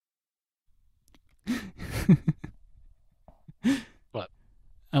What?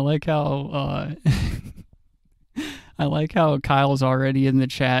 I like how I like how Kyle's already in the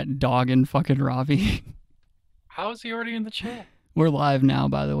chat dogging fucking Robbie. How is he already in the chat? We're live now,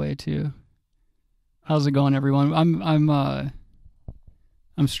 by the way, too. How's it going, everyone?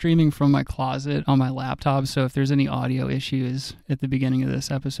 I'm streaming from my closet on my laptop, so if there's any audio issues at the beginning of this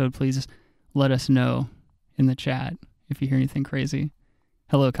episode, please let us know in the chat if you hear anything crazy.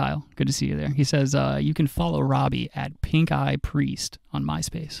 Hello, Kyle. Good to see you there. He says you can follow Robbie at Pink Eye Priest on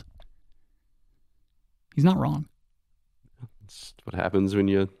MySpace. He's not wrong. That's what happens when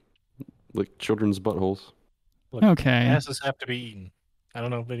you lick children's buttholes. Look, Okay. asses have to be eaten. I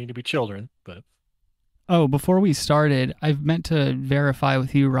don't know if they need to be children, but Oh, before we started, I've meant to verify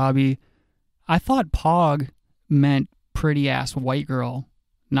with you, Robbie. I thought Pog meant pretty ass white girl,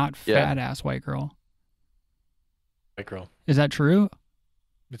 not fat ass white girl. white girl. Is that true?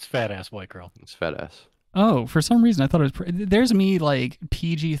 It's fat ass white girl. It's fat ass. Oh, for some reason I thought it was. There's me like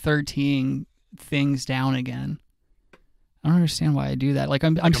PG-13 things down again. I don't understand why I do that. Like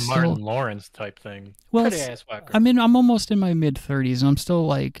I'm Like a still. Martin Lawrence type thing. Well, Pretty it's- ass white girl. I'm almost in my mid-30s, and I'm still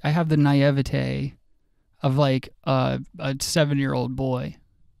like I have the naivete of like a 7-year-old boy.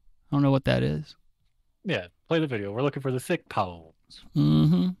 I don't know what that is. Yeah, play the video. We're looking for the thick poles.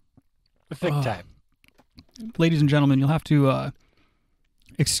 Mm-hmm. The thick Oh. type. Ladies and gentlemen, you'll have to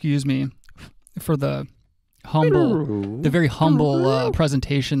excuse me for the very humble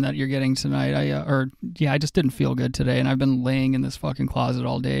presentation that you're getting tonight. I just didn't feel good today, and I've been laying in this fucking closet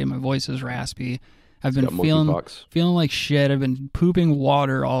all day. My voice is raspy. I've been feeling like shit. I've been pooping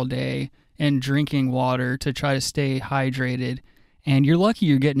water all day and drinking water to try to stay hydrated. And you're lucky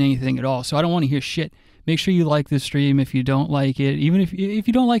you're getting anything at all. So I don't want to hear shit. Make sure you like the stream if you don't like it. Even if you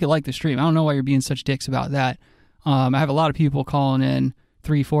don't like it, like the stream. I don't know why you're being such dicks about that. I have a lot of people calling in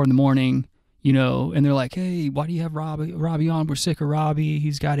 3, 4 in the morning, you know, and they're like, hey, why do you have Robbie on? We're sick of Robbie.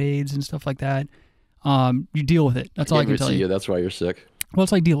 He's got AIDS and stuff like that. You deal with it. That's all I can tell you. That's why you're sick. Well,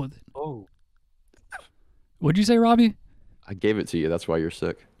 it's like deal with it. Oh. What'd you say, Robbie? I gave it to you. That's why you're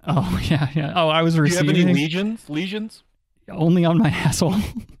sick. Oh, yeah. Oh, I was Do you have receiving any legions? Legions? only on my asshole.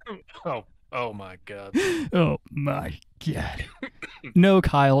 Oh my god. Oh my god. No,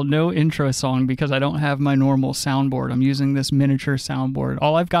 Kyle, no intro song because I don't have my normal soundboard. I'm using this miniature soundboard.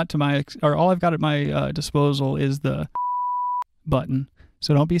 All I've got at my disposal is the button.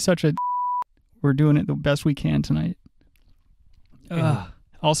 So don't be such a. We're doing it the best we can tonight.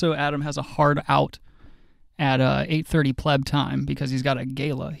 Also, Adam has a hard out at 8:30 pleb time because he's got a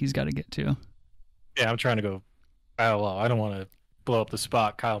gala he's got to get to. Yeah, I'm trying to go. Oh well, I don't want to blow up the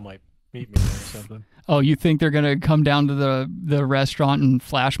spot. Kyle might meet me there or something. Oh, you think they're gonna come down to the restaurant and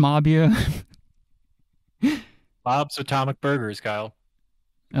flash mob you? Bob's Atomic Burgers, Kyle.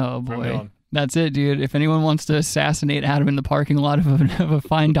 Oh Bring it boy, on. that's it, dude. If anyone wants to assassinate Adam in the parking lot of a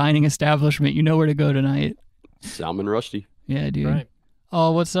fine dining establishment, you know where to go tonight. Salmon Rusty. Yeah, dude. Right.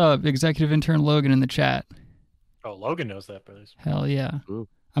 Oh, what's up, executive intern Logan in the chat? Oh, Logan knows that, brothers. Hell yeah. Ooh.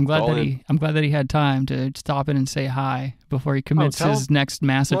 I'm glad Call I'm glad that he had time to stop in and say hi before he commits tell his next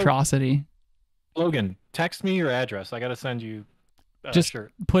mass Logan. atrocity. Logan, text me your address. I gotta send you a Just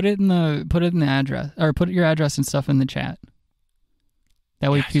shirt. put it in the address, or put your address and stuff in the chat.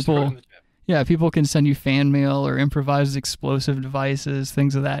 That way Yeah, just throw it people in the chat. Yeah, people can send you fan mail or improvised explosive devices,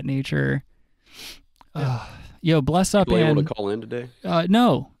 things of that nature. Yo, bless up, People able and to call in today?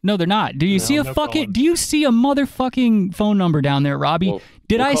 no, they're not. Do you see a no fucking? calling. Do you see a motherfucking phone number down there, Robbie? Well,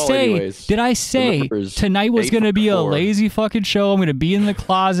 Did we'll I call say? anyways. Did I The say number is tonight was gonna be a 844. lazy fucking show? I'm gonna be in the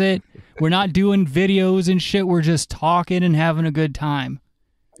closet. We're not doing videos and shit. We're just talking and having a good time.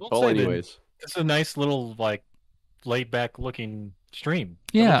 We'll Call say that anyways. It's a nice little like laid back looking stream.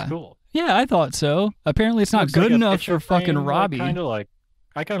 Yeah. It looks cool. Yeah, I thought so. Apparently, it's not Looks like good a enough picture for fucking frame, Robbie. I kind of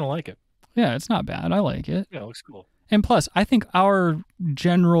like it. Yeah, it's not bad. I like it. Yeah, it looks cool. And plus, I think our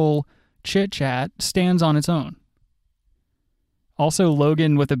general chit chat stands on its own. Also,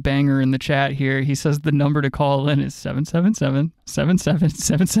 Logan with a banger in the chat here. He says the number to call in is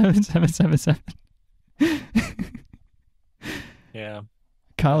 777-77777777. Yeah.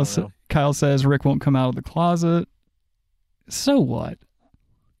 Kyle, don't know. Kyle says Rick won't come out of the closet. So what?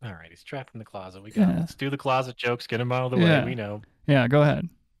 All right, he's trapped in the closet. We got Yeah. Let's do the closet jokes. Get him out of the Yeah. way. We know. Yeah, go ahead.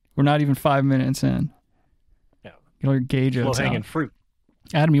 We're not even 5 minutes in. Yeah. Get all your gay Low jokes hanging out. fruit.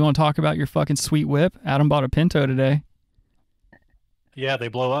 Adam, you want to talk about your fucking sweet whip? Adam bought a Pinto today. Yeah, they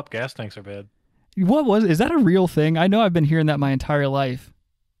blow up. Gas tanks are bad. Is that a real thing? I know I've been hearing that my entire life.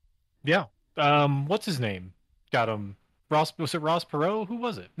 Yeah. What's his name? Got him. Was it Ross Perot? Who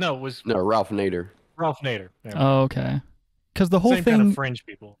was it? No, it was No, Ralph Nader. Ralph Nader. Yeah. Oh, okay. because the whole Same thing, kind of fringe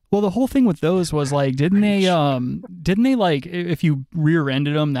people. well, the whole thing with those was like, didn't they like if you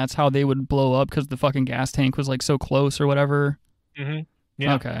rear-ended them, that's how they would blow up because the fucking gas tank was like so close or whatever. Mm-hmm.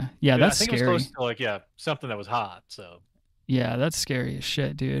 Yeah. Okay. Yeah, that's I think scary. it was close to like something that was hot. So Yeah, that's scary as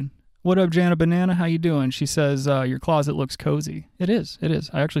shit, dude. What up, Jana Banana? How you doing? She says your closet looks cozy. It is. It is.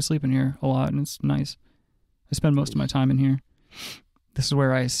 I actually sleep in here a lot, and it's nice. I spend most of my time in here. This is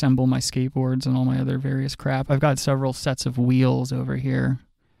where I assemble my skateboards and all my other various crap. I've got several sets of wheels over here,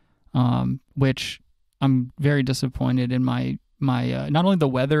 which I'm very disappointed in my not only the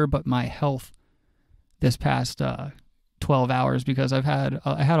weather but my health this past 12 hours because I had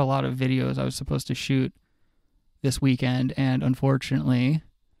a lot of videos I was supposed to shoot this weekend, and unfortunately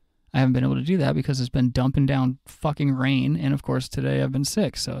I haven't been able to do that because it's been dumping down fucking rain, and of course today I've been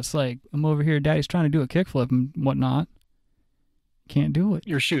sick, so it's like I'm over here, Daddy's trying to do a kickflip and whatnot. Can't do it.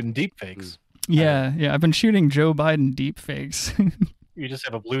 you're shooting deep fakes. Yeah, I've been shooting Joe Biden deep fakes. You just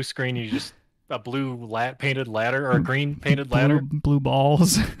have a blue screen. You just a blue painted ladder or a green painted ladder, blue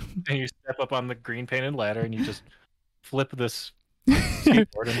balls. and you step up on the green painted ladder and you just flip this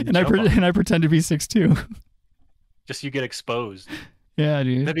skateboard and I pretend to be 6'2". Just you get exposed. Yeah,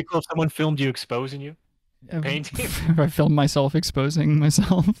 dude. That'd be cool if someone filmed you exposing you. Painting. If I filmed myself exposing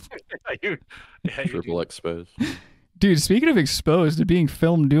myself. Yeah, Triple exposed. Dude, speaking of exposed and being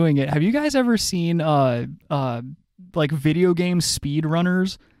filmed doing it, have you guys ever seen like video game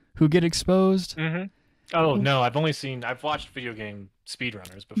speedrunners who get exposed? Mm-hmm. Oh no, I've watched video game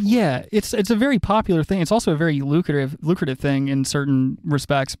speedrunners before. Yeah, it's a very popular thing. It's also a very lucrative thing in certain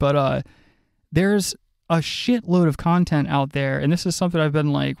respects, but there's a shitload of content out there, and this is something I've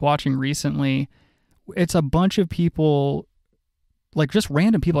been like watching recently. It's a bunch of people, like just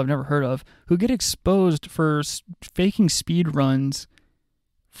random people I've never heard of, who get exposed for faking speed runs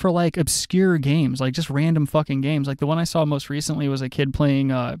for like obscure games, like just random fucking games. Like the one I saw most recently was a kid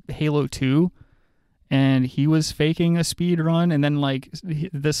playing Halo 2, and he was faking a speed run, and then like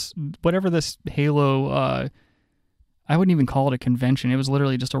this Halo, I wouldn't even call it a convention. It was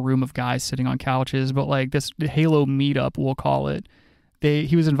literally just a room of guys sitting on couches, but like this Halo meetup, we'll call it.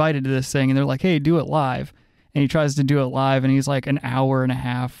 He was invited to this thing, and they're like, hey, do it live. And he tries to do it live, and he's like an hour and a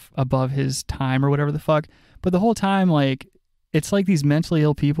half above his time or whatever the fuck. But the whole time, like, it's like these mentally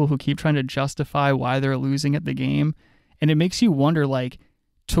ill people who keep trying to justify why they're losing at the game. And it makes you wonder, like,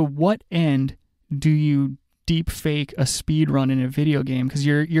 to what end do you deep fake a speed run in a video game? Because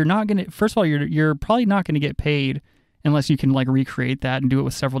you're not going to, first of all, you're probably not going to get paid unless you can like recreate that and do it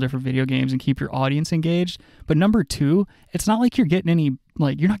with several different video games and keep your audience engaged. But number two, it's not like you're getting any,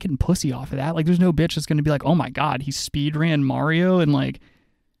 like, you're not getting pussy off of that. Like, there's no bitch that's going to be like, oh my God, he speed ran Mario, and like,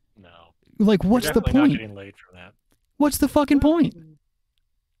 no, like, what's the point? Not getting laid from that. What's the fucking point?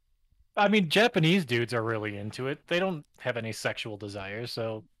 I mean, Japanese dudes are really into it. They don't have any sexual desires,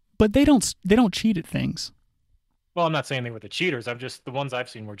 so. But they don't cheat at things. Well, I'm not saying they were the cheaters. The ones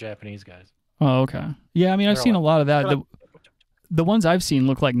I've seen were Japanese guys. Oh, okay. Yeah, I mean, I've seen a lot of that. The ones I've seen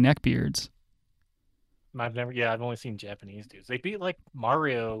look like neckbeards. I've only seen Japanese dudes. They beat like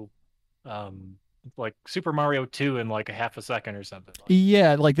Mario, like Super Mario 2 in like a half a second or something.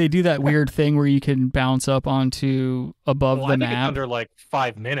 Yeah, like they do that weird thing where you can bounce up onto above the I think map. it's under like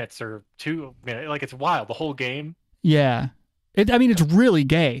 5 minutes or 2 minutes. Like it's wild. The whole game. Yeah, I mean, it's really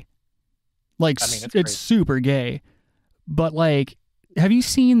gay. Like, I mean, it's super gay. But like, have you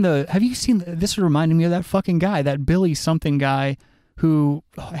seen this reminded me of that fucking guy, that Billy something guy who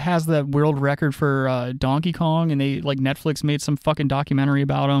has the world record for Donkey Kong, and they like Netflix made some fucking documentary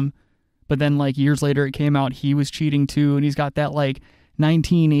about him, but then like years later it came out he was cheating too, and he's got that like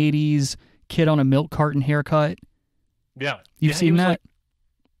 1980s kid on a milk carton haircut. Yeah. You've seen that? Like,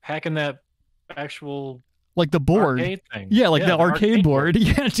 hacking that actual like the board. Arcade thing. Yeah, like the arcade board.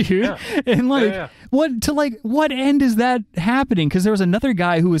 Yeah, dude. Yeah. And like what end is that happening? Because there was another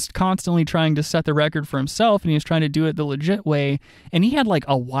guy who was constantly trying to set the record for himself, and he was trying to do it the legit way, and he had like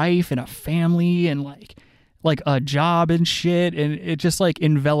a wife and a family and like a job and shit, and it just like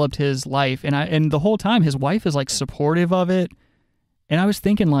enveloped his life, and the whole time his wife is like supportive of it. And I was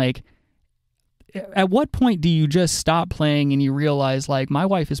thinking, like, at what point do you just stop playing and you realize, like, my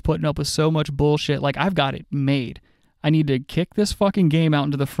wife is putting up with so much bullshit, like, I've got it made. I need to kick this fucking game out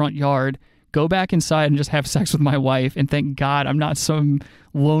into the front yard, go back inside and just have sex with my wife, and thank God I'm not some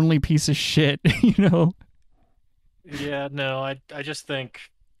lonely piece of shit, you know? Yeah, no, I just think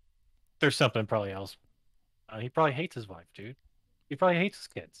there's something probably else. He probably hates his wife, dude. He probably hates his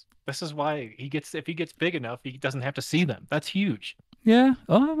kids. This is why if he gets big enough, he doesn't have to see them. That's huge. Yeah.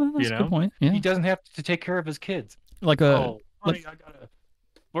 Oh, well, that's a good point. Yeah. He doesn't have to take care of his kids. Like honey, I gotta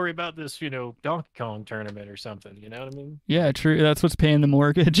worry about this, Donkey Kong tournament or something. You know what I mean? Yeah, true. That's what's paying the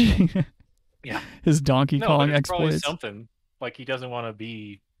mortgage. Yeah. His Donkey No, Kong there's probably exploits. something like he doesn't want to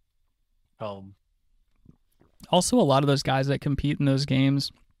be home. Also, a lot of those guys that compete in those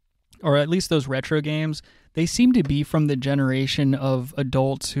games, or at least those retro games, they seem to be from the generation of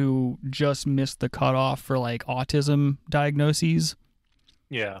adults who just missed the cutoff for like autism diagnoses.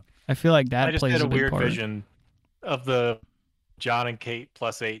 Yeah. I feel like that I just plays had a big weird part. vision of the John and Kate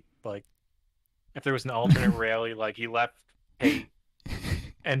 +8. Like, if there was an alternate reality, like he left Kate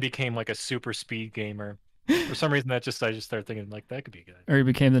and became like a super speed gamer. For some reason, I just started thinking like that could be good. Or he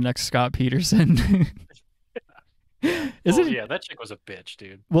became the next Scott Peterson. Yeah, that chick was a bitch,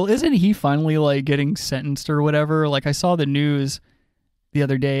 dude. Well, isn't he finally like getting sentenced or whatever? Like I saw the news the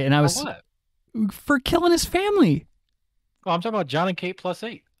other day, and I was what? for killing his family. Oh, I'm talking about John and Kate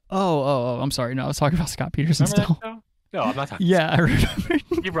 +8. Oh, I'm sorry. No, I was talking about Scott Peterson Remember still. that show? No, I'm not talking. Yeah, I remember.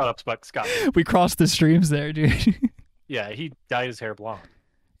 You brought up Scott. We crossed the streams there, dude. Yeah, he dyed his hair blonde.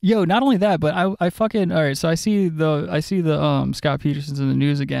 Yo, not only that, but I fucking all right. So I see the Scott Peterson's in the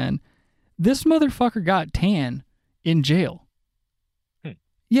news again. This motherfucker got tan in jail.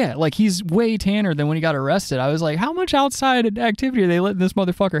 Yeah, like he's way tanner than when he got arrested. I was like, how much outside activity are they letting this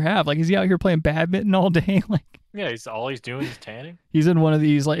motherfucker have? Like, is he out here playing badminton all day? Like, yeah, all he's doing is tanning. He's in one of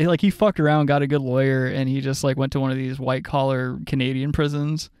these like he fucked around, got a good lawyer, and he just like went to one of these white collar Canadian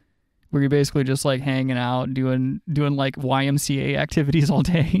prisons where you're basically just like hanging out, doing like YMCA activities all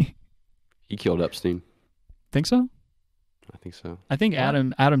day. He killed Epstein. Think so? I think so. I think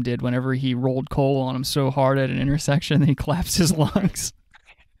Adam did whenever he rolled coal on him so hard at an intersection that he collapsed his lungs.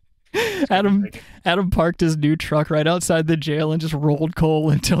 Adam parked his new truck right outside the jail and just rolled coal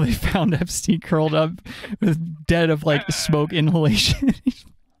until they found Epstein curled up with dead of like smoke inhalation.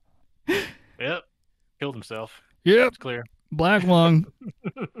 Yep. Killed himself. Yep. It's clear. Black lung.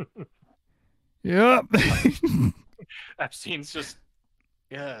 Yep. Epstein's just,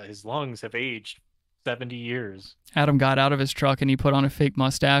 his lungs have aged 70 years. Adam got out of his truck and he put on a fake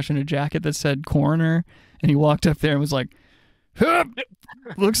mustache and a jacket that said coroner, and he walked up there and was like, hup,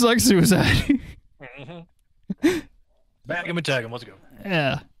 looks like suicide. Bag him and tag him. Let's go.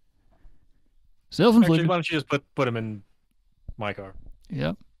 Yeah. Actually, Self-inflicted. why don't you just put him in my car?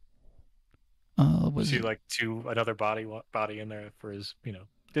 Yep. Was See, like another body in there for his,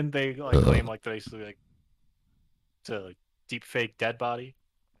 didn't they like claim like basically like to deep fake dead body?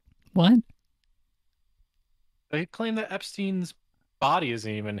 what? They claim that Epstein's body isn't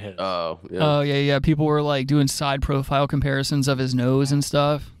even his. Oh, yeah. Oh yeah. People were like doing side profile comparisons of his nose and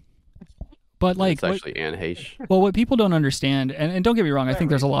stuff. But like, it's actually Anne Heche. well, what people don't understand, and don't get me wrong, I think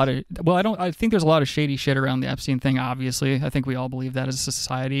there's a lot of, I think there's a lot of shady shit around the Epstein thing. Obviously, I think we all believe that as a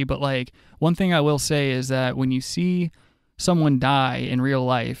society. But like, one thing I will say is that when you see someone die in real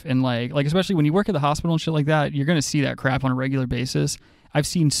life, and like especially when you work at the hospital and shit like that, you're gonna see that crap on a regular basis. I've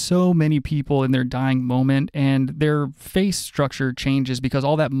seen so many people in their dying moment, and their face structure changes because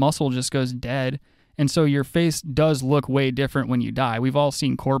all that muscle just goes dead. And so your face does look way different when you die. We've all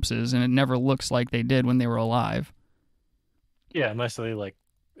seen corpses, and it never looks like they did when they were alive. Yeah, unless they like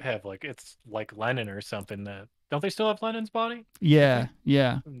have like it's like Lenin or something. That don't they still have Lenin's body? Yeah.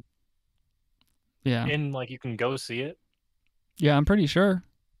 And like you can go see it. Yeah, I'm pretty sure.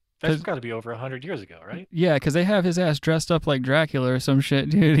 That's got to be over 100 years ago, right? Yeah, because they have his ass dressed up like Dracula or some shit,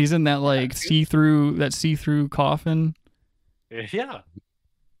 dude. He's in that like see-through coffin. Yeah.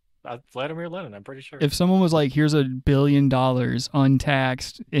 Vladimir Lenin, I'm pretty sure. If someone was like, here's $1 billion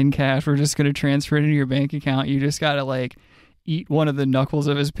untaxed in cash, we're just going to transfer it into your bank account, you just got to like eat one of the knuckles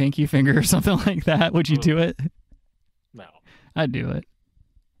of his pinky finger or something like that, would you do it? No. I'd do it.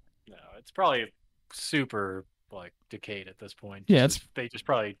 No, it's probably super like decayed at this point. Yeah, they just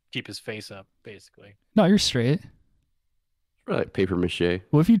probably keep his face up, basically. No, you're straight. Like paper mache.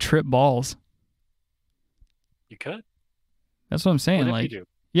 What if you trip balls? You could. That's what I'm saying. What like, if you do?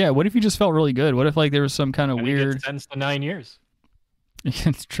 Yeah, what if you just felt really good? What if like there was some kind of And weird? He gets sentenced to 9 years.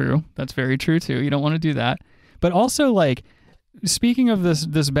 It's true. That's very true too. You don't want to do that. But also, like, speaking of this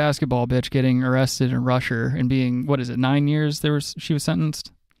basketball bitch getting arrested in Russia and being, what is it, 9 years? She was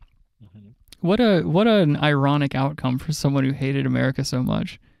sentenced. Mm-hmm. What an ironic outcome for someone who hated America so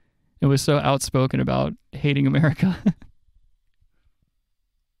much. It was so outspoken about hating America.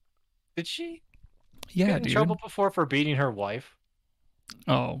 Did she Yeah, get in dude. trouble before for beating her wife?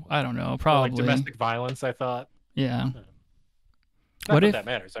 Oh, I don't know. Or, Probably like domestic violence, I thought. Yeah. Not What that if- that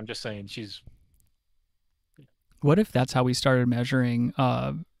matters. I'm just saying she's. What if that's how we started measuring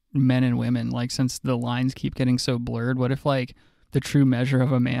men and women? Like, since the lines keep getting so blurred, what if like the true measure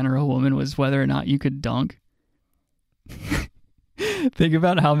of a man or a woman was whether or not you could dunk? Think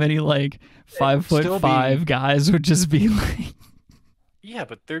about how many like 5'5" guys would just be like. Yeah,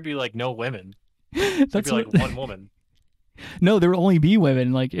 but there'd be like no women. That's There'd be like one woman. No, there will only be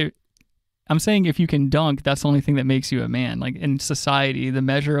women. Like, I'm saying if you can dunk, that's the only thing that makes you a man. Like in society, the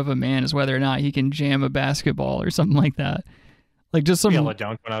measure of a man is whether or not he can jam a basketball or something like that. Like just some. Yeah, I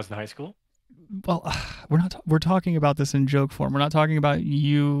dunked when I was in high school. Well, we're talking about this in joke form. We're not talking about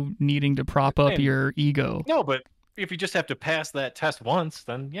you needing to prop up your ego. No, but if you just have to pass that test once,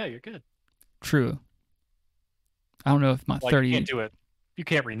 then yeah, you're good. True. I don't know if my 30. You can't do it. You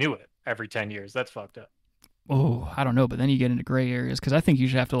can't renew it every 10 years. That's fucked up. Oh, I don't know, but then you get into gray areas because I think you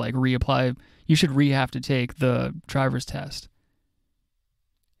should have to like reapply. You should have to take the driver's test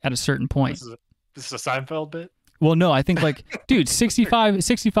at a certain point. This is a Seinfeld bit? Well, no, I think like, dude, 65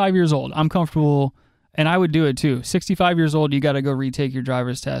 years old. I'm comfortable, and I would do it too. 65 years old, you got to go retake your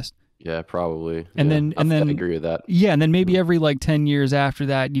driver's test. Yeah, probably. And I then agree with that. Yeah, and then maybe every like 10 years after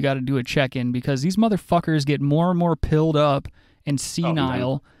that, you got to do a check-in because these motherfuckers get more and more pilled up and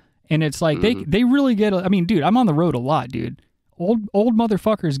senile, and it's like they really get. I mean, dude, I'm on the road a lot, dude. Old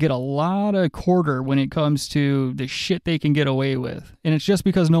motherfuckers get a lot of quarter when it comes to the shit they can get away with, and it's just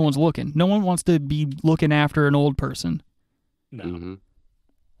because no one's looking. No one wants to be looking after an old person. No.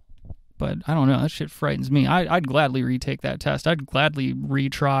 But I don't know. That shit frightens me. I'd gladly retake that test. I'd gladly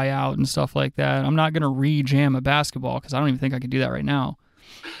retry out and stuff like that. I'm not gonna re-jam a basketball because I don't even think I could do that right now.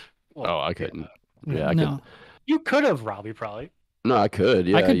 Well, I couldn't. Yeah, I no. could. You could have, Robbie, probably. No, I could.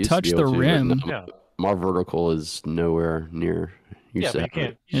 Yeah, I could touch the rim. No, my vertical is nowhere near. But you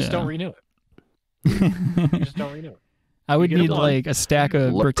can't. You just don't renew it. You just don't renew it. I would need like a stack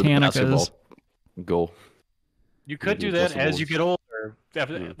of Britannicas. Goal. You could do that as you get older.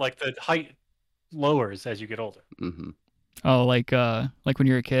 Like the height lowers as you get older. Oh, like when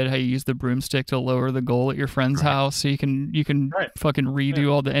you're a kid, how you use the broomstick to lower the goal at your friend's house, so you can fucking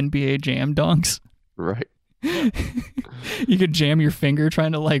redo all the NBA jam dunks. Right. You could jam your finger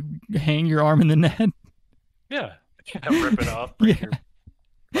trying to like hang your arm in the net. Yeah. Rip it off. Break your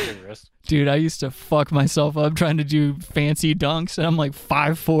fucking wrist. Dude, I used to fuck myself up trying to do fancy dunks, and I'm like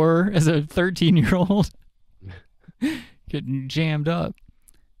 5'4" as a 13-year-old. Getting jammed up.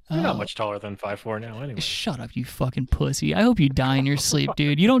 You're not much taller than 5'4" now anyway. Shut up, you fucking pussy. I hope you die in your sleep,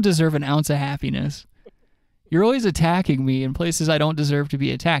 dude. You don't deserve an ounce of happiness. You're always attacking me in places I don't deserve to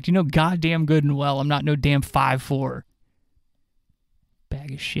be attacked. You know goddamn good and well I'm not no damn 5'4".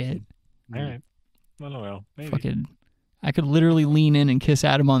 Bag of shit. All right. I don't know. Maybe. Fucking, I could literally lean in and kiss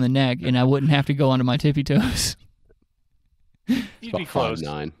Adam on the neck, and I wouldn't have to go onto my tippy toes. You'd be close.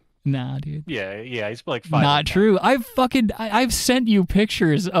 5'9". Nah, dude. Yeah, he's like 5'9". Not true. I've sent you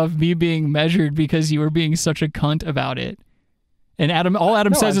pictures of me being measured because you were being such a cunt about it. And all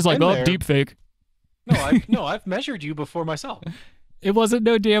Adam says is like, "Oh, deep fake." No, I've measured you before myself. It wasn't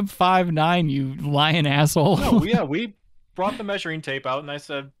no damn 5'9", you lying asshole. No, yeah, we brought the measuring tape out, and I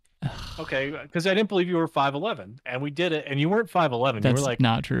said, okay, because I didn't believe you were 5'11", and we did it, and you weren't 5'11". That's you were like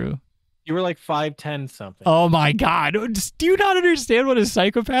not true. You were like 5'10" something. Oh my god! Do you not understand what a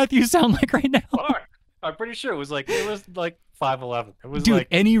psychopath you sound like right now? I'm pretty sure it was like 5'11". It was dude. Like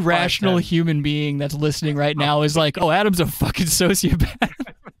any rational human being that's listening right now is like, "Oh, Adam's a fucking sociopath."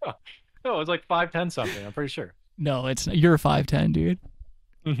 No, it was like 5'10" something. I'm pretty sure. No, it's not. You're 5'10", dude.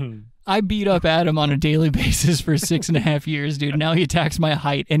 Mm-hmm. I beat up Adam on a daily basis for 6.5 years, dude. Now he attacks my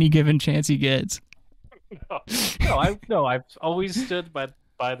height any given chance he gets. No, I've always stood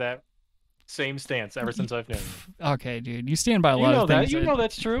by that same stance ever since I've known you. Okay, dude. You stand by a lot of things. You know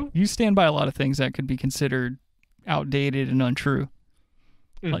that's true. You stand by a lot of things that could be considered outdated and untrue.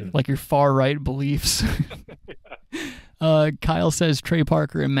 Like your far right beliefs. Kyle says Trey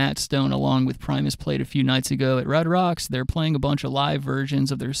Parker and Matt Stone along with Primus played a few nights ago at Red Rocks. They're playing a bunch of live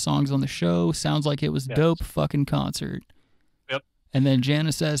versions of their songs on the show. Sounds like it was dope fucking concert. Yep. And then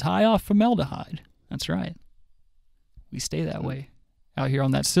Jana says, high off formaldehyde. That's right. We stay that way out here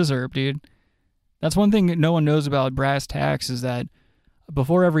on that scissor, dude. That's one thing no one knows about Brass Tacks is that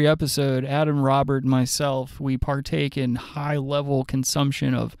before every episode, Adam, Robert, and myself, we partake in high-level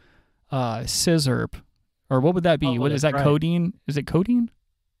consumption of scissorp. Or what would that be? What is that, right. Codeine? Is it codeine?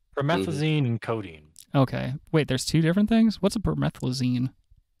 Promethazine and codeine. Okay. Wait, there's two different things? What's a promethazine?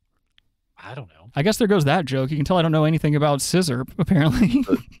 I don't know. I guess there goes that joke. You can tell I don't know anything about scissorp, apparently.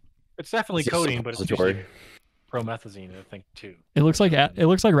 It's definitely codeine, but it's usually promethazine, I think, too. It looks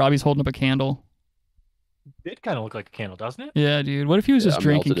like Robbie's holding up a candle. It kind of looked like a candle, doesn't it? Yeah, dude. What if he was just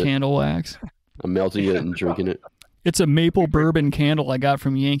drinking candle wax? I'm melting it and drinking it. It's a maple bourbon candle I got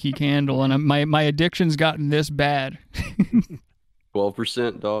from Yankee Candle, and my addiction's gotten this bad.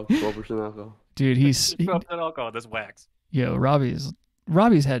 12%, dog. 12% alcohol. Dude, 12% alcohol. This wax. Yo, Robbie's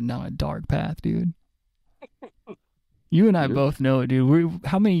heading down a dark path, dude. You and I both know it, dude.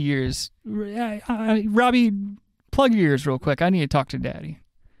 How many years? Robbie, plug your ears real quick. I need to talk to Daddy.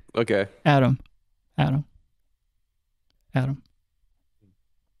 Okay. Adam.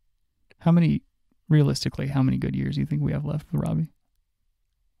 Realistically, how many good years do you think we have left with Robbie?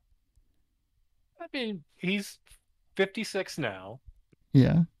 I mean, he's 56 now,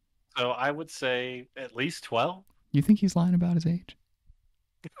 Yeah. so I would say at least 12. You think he's lying about his age?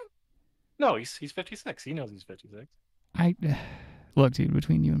 No, he's 56. He knows he's 56. Look, dude,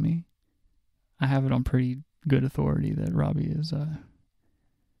 between you and me, I have it on pretty good authority that Robbie is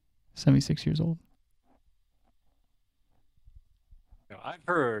 76 years old. You know, I've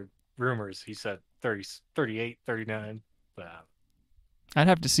heard rumors he said 30, 38, 39. But I'd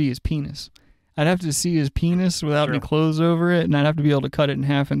have to see his penis. I'd have to see his penis without any Sure. clothes over it, and I'd have to be able to cut it in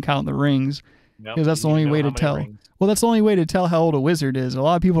half and count the rings. nope, 'Cause that's the you only know way how to many tell. rings. Well, that's the only way to tell how old a wizard is. A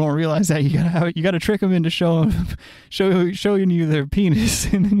lot of people don't realize that. You gotta trick them into showing you their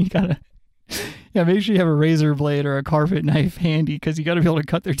penis, and then you gotta make sure you have a razor blade or a carpet knife handy, because you gotta be able to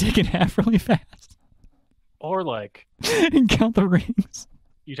cut their dick in half really fast Or like and count the rings.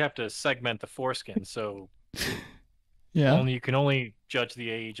 you'd have to segment the foreskin, so Yeah. you can only judge the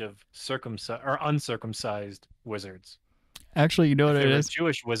age of circumcised or uncircumcised wizards. Actually, you know If what they it were a is?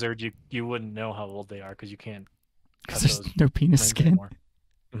 Jewish wizard, you wouldn't know how old they are because you can't cut Because there's those no penis rings skin.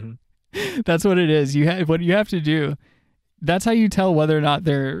 anymore. That's what it is. What you have to do. That's how you tell whether or not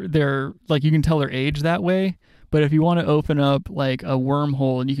they're like, you can tell their age that way. But if you want to open up like a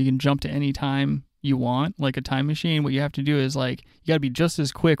wormhole and you can jump to any time you want, like a time machine, what you have to do is like, you got to be just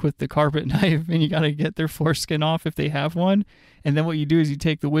as quick with the carpet knife, and you got to get their foreskin off if they have one. And then what you do is you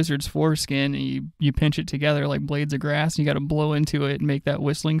take the wizard's foreskin and you pinch it together like blades of grass, and you got to blow into it and make that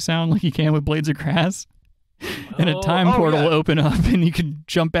whistling sound like you can with blades of grass. And a time portal yeah. will open up, and you can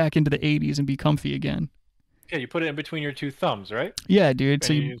jump back into the 80s and be comfy again. Yeah, you put it in between your two thumbs, right? Yeah, dude.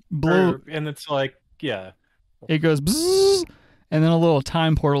 So And you blow, and it's like, yeah. it goes bzzz, and then a little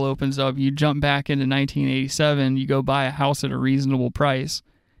time portal opens up. You jump back into 1987. You go buy a house at a reasonable price,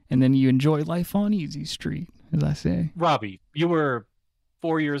 and then you enjoy life on Easy Street, as I say. Robbie, you were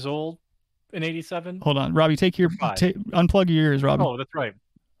 4 years old in 87? Hold on, Robbie. Five. Unplug your ears, Robbie. Oh, that's right.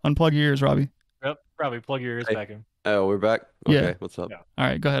 Unplug your ears, Robbie. Yep, Robbie, plug your ears Hey. back in. Oh, we're back? Yeah. Okay, what's up? Yeah. All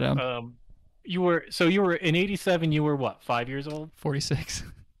right, go ahead, Adam. You were in 87, you were what, 5 years old? 46.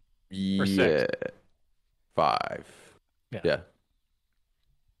 Yeah. six. 5. Yeah. Yeah.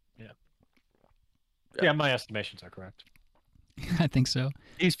 Yeah, my estimations are correct. I think so.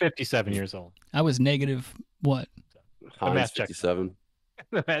 He's 57 years old. I was negative what? Heinz math checks 57.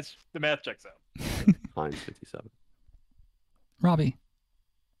 The math checks out. Heinz 57. Robbie,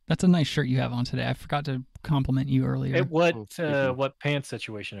 that's a nice shirt you have on today. I forgot to compliment you earlier. Hey, what Oh, thank you. what pants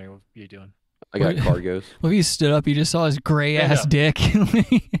situation are you doing? I got What- cargos. Well, if you stood up, you just saw his gray Yeah, ass no. dick.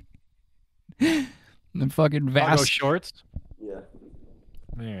 The fucking Cargo vast. shorts? Yeah.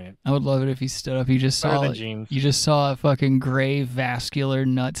 All right. I would love it if he stood up. You just Better saw than it. jeans. You just saw a fucking gray vascular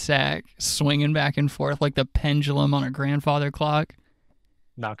nutsack swinging back and forth like the pendulum on a grandfather clock.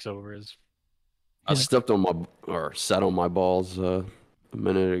 Knocks over his. I stepped on sat on my balls a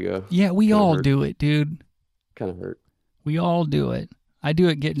minute ago. Yeah, we Kinda all hurt. do it, dude. Kind of hurt. We all do it. I do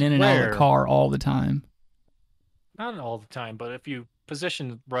it getting in and out of Where? the car all the time. Not all the time, but if you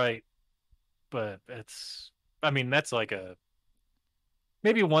position right, but that's like a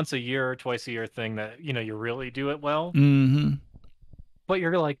maybe once a year or twice a year thing that you really do it well. Mm-hmm. But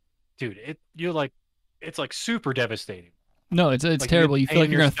you're like, dude, it's like super devastating. No, it's Like, you terrible. get You feel pain like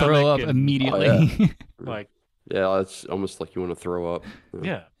in you're your gonna throw stomach up and- immediately. Oh, yeah. Like, Yeah, it's almost like you want to throw up.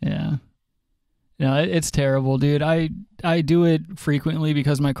 yeah, Yeah. No, it's terrible, dude. I do it frequently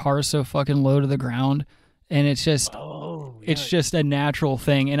because my car is so fucking low to the ground, and it's just it's just a natural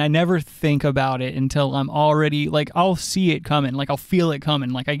thing, and I never think about it until I'm already like, I'll see it coming, like I'll feel it coming,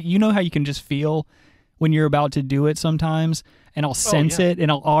 like you know how you can just feel when you're about to do it sometimes, and I'll sense yeah. it,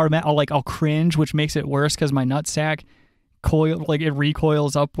 and I'll cringe, which makes it worse because my nutsack it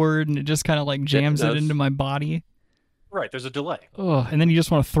recoils upward, and it just kind of like jams it does. into my body. right. There's a delay. Oh, and then you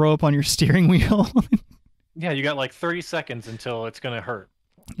just want to throw up on your steering wheel. Yeah, you got like 30 seconds until it's gonna hurt.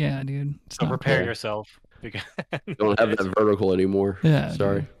 Yeah, dude. It's So not prepare cool. yourself. Because Don't have that vertical anymore. Yeah,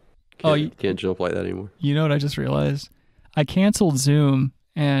 Sorry. dude. Can't, Oh, can't jump like that anymore. You know what I just realized? I canceled Zoom,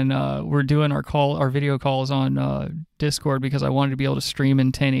 and we're doing our video calls on Discord because I wanted to be able to stream in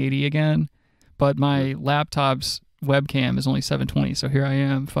 1080 again. But my laptop's webcam is only 720, so here I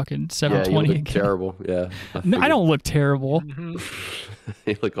am, fucking Yeah, 720 you look again. terrible. Yeah. No, I don't look terrible. Mhm.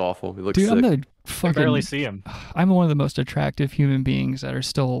 He look awful. He looks Dude, sick. I'm the I barely fucking. see him. I'm one of the most attractive human beings that are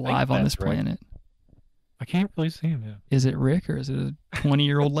still alive on this that's right. planet. I can't really see him. Yeah. Is it Rick or is it a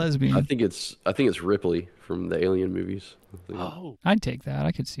 20-year-old lesbian? I think it's Ripley from the Alien movies. I think. Oh, I'd take that.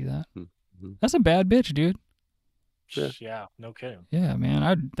 I could see that. Mhm. That's a bad bitch, dude. Yeah. yeah. No kidding. Yeah,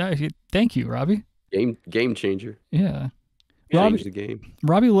 man. Thank you, Robbie. Game changer. Yeah. Yeah, Change the game.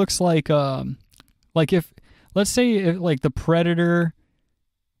 Robbie looks like if let's say if, like the Predator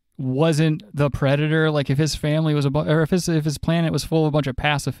wasn't the Predator, like if his family was or if his planet was full of a bunch of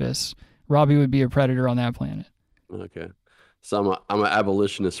pacifists, Robbie would be a predator on that planet. Okay. So I'm an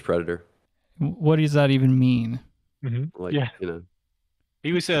abolitionist predator. What does that even mean? Like, Yeah. you know,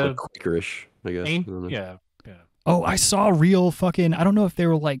 He was like Quakerish, I guess. I don't know. yeah. Oh, I saw real fucking, I don't know if they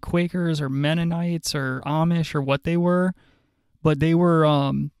were like Quakers or Mennonites or Amish or what they were, but they were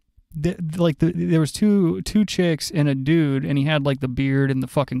there was two chicks and a dude, and he had like the beard and the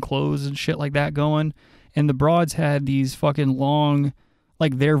fucking clothes and shit like that going, and the broads had these fucking long,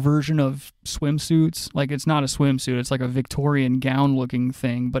 like their version of swimsuits. Like it's not a swimsuit, it's like a Victorian gown looking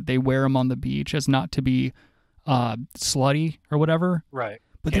thing, but they wear them on the beach as not to be slutty or whatever. Right.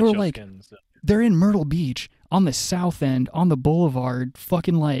 But Can't they were show like, skins. they're in Myrtle Beach on the south end on the boulevard,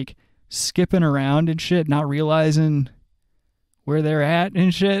 fucking like skipping around and shit, not realizing where they're at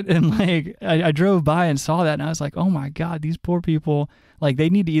and shit. And like I drove by and saw that, and I was like, oh my God, these poor people, like they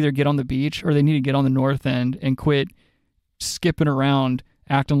need to either get on the beach or they need to get on the north end and quit skipping around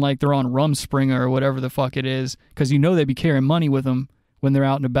acting like they're on Rumspringa or whatever the fuck it is, because you know they'd be carrying money with them when they're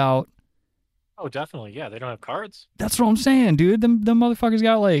out and about. Oh, definitely. Yeah, they don't have cards. That's what I'm saying, dude. Them motherfuckers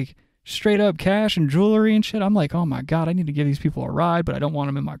got like straight up cash and jewelry and shit. I'm like, oh my God, I need to give these people a ride, but I don't want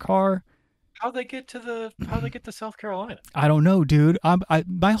them in my car. How they get to South Carolina? I don't know, dude.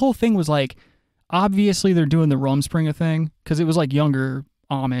 My whole thing was like, obviously they're doing the Rumspringa thing because it was like younger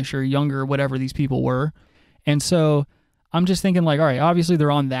Amish or younger whatever these people were, and so I'm just thinking like, all right, obviously they're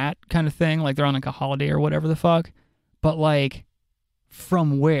on that kind of thing, like they're on like a holiday or whatever the fuck, but like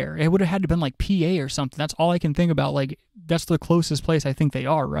from where? It would have had to been like PA or something. That's all I can think about. Like that's the closest place I think they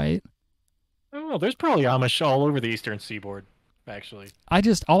are, right? I don't know. There's probably Amish all over the Eastern Seaboard, actually.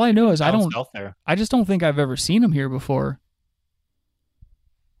 All I know is Down south there. I just don't think I've ever seen them here before.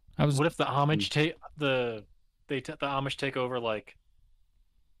 What if the Amish the Amish take over like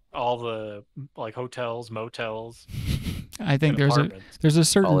all the like hotels, motels? I think and there's apartments? a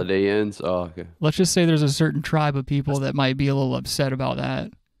certain, Holiday Inns. Oh, okay. let's just say there's a certain tribe of people that might be a little upset about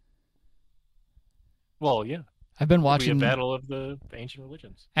that. Well, yeah. I've been It'd be watching. a battle of the ancient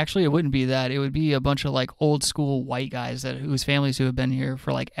religions. Actually, it wouldn't be that. It would be a bunch of like old school white guys whose families who have been here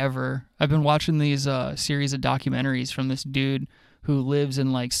for like ever. I've been watching these series of documentaries from this dude who lives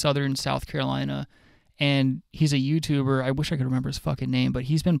in like southern South Carolina, and he's a YouTuber. I wish I could remember his fucking name, but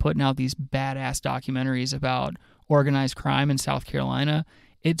he's been putting out these badass documentaries about organized crime in South Carolina.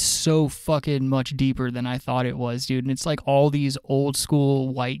 It's so fucking much deeper than I thought it was, dude. And it's like all these old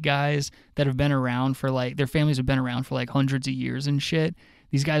school white guys that have been around for like, their families have been around for like hundreds of years and shit.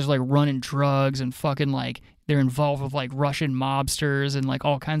 These guys are like running drugs and fucking like, they're involved with like Russian mobsters and like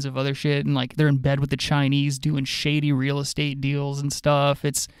all kinds of other shit. And like they're in bed with the Chinese doing shady real estate deals and stuff.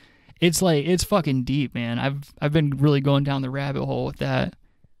 It's like, it's fucking deep, man. I've been really going down the rabbit hole with that.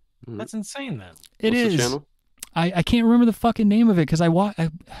 That's insane, then. It What's is. the channel? I can't remember the fucking name of it because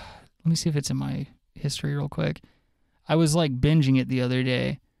let me see if it's in my history real quick. I was like binging it the other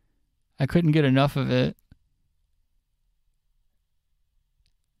day. I couldn't get enough of it.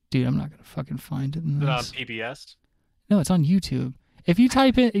 Dude, I'm not going to fucking find it in Is it on this. PBS? No, it's on YouTube. If you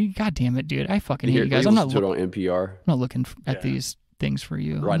type it, God damn it, dude. I fucking hate you guys. I'm not to it on NPR I'm not looking at Yeah. these things for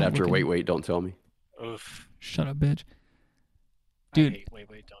you. I'm right not after looking- Wait, Don't Tell Me. Oof. Shut up, bitch. I Dude. hate Wait,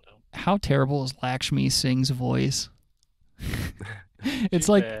 don't know. How terrible is Lakshmi Singh's voice? It's She's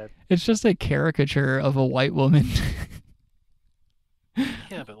like, bad. it's just a caricature of a white woman.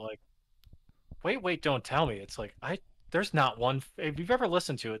 Yeah, but like, wait, don't tell me. It's like there's not one. If you've ever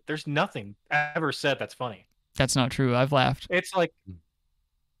listened to it, there's nothing ever said that's funny. That's not true. I've laughed. It's like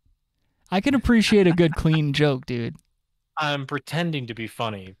I can appreciate a good clean joke, dude. I'm pretending to be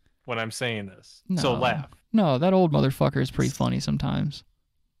funny when I'm saying this. So No. laugh. No, that old motherfucker is pretty funny sometimes.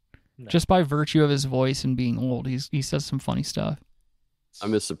 No. Just by virtue of his voice and being old, he says some funny stuff. I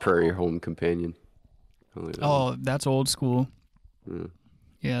miss the Prairie Home Companion. Only that one. Oh, that's old school. Yeah.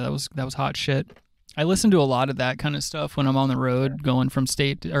 Yeah, that was hot shit. I listen to a lot of that kind of stuff when I'm on the road, going from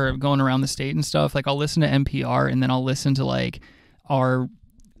state or going around the state and stuff. Like I'll listen to NPR and then I'll listen to I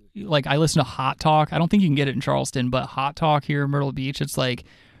listen to Hot Talk. I don't think you can get it in Charleston, but Hot Talk here in Myrtle Beach, it's like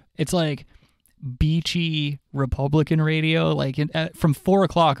beachy Republican radio. Like from 4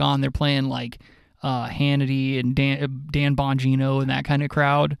 o'clock on, they're playing like Hannity and Dan Bongino and that kind of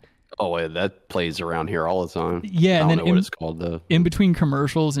crowd. Oh, yeah, that plays around here all the time. Yeah, I and don't then know what it's called though. in between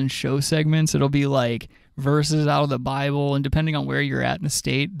commercials and show segments, it'll be like verses out of the Bible, and depending on where you're at in the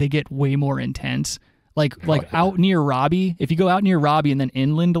state, they get way more intense. Like out near Robbie, if you go out near Robbie and then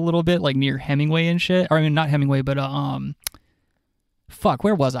inland a little bit, like near Hemingway and shit, or I mean not Hemingway, but fuck,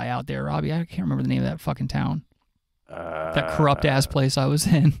 where was I out there, Robbie? I can't remember the name of that fucking town. That corrupt ass place I was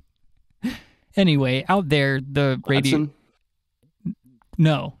in. Anyway, out there the radio. Hudson?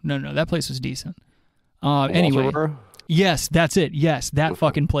 No, that place was decent. Anyway. Walterboro? Yes, that's it. Yes, that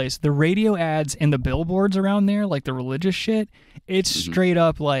fucking place. The radio ads and the billboards around there, like the religious shit, it's straight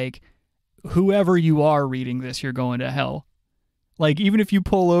up like, whoever you are reading this, you're going to hell. Like, even if you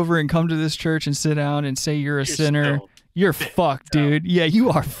pull over and come to this church and sit down and say you're a sinner, you're fucked, dude. Yeah, you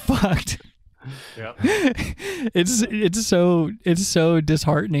are fucked. Yeah. It's so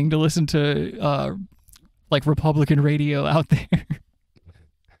disheartening to listen to like Republican radio out there.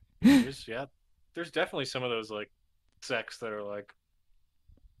 There's definitely some of those like sects that are like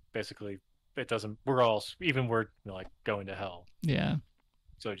basically we're like going to hell. Yeah.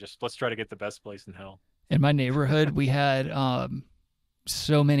 So just let's try to get the best place in hell. In my neighborhood, we had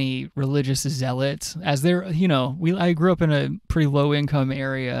so many religious zealots. As there, I grew up in a pretty low income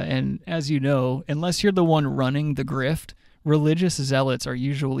area, and as you know, unless you're the one running the grift, religious zealots are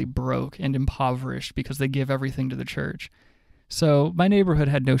usually broke and impoverished because they give everything to the church. So my neighborhood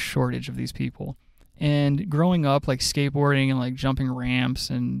had no shortage of these people. And growing up, like skateboarding and like jumping ramps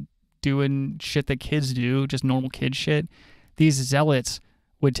and doing shit that kids do, just normal kid shit, these zealots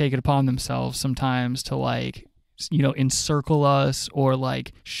would take it upon themselves sometimes to like, encircle us or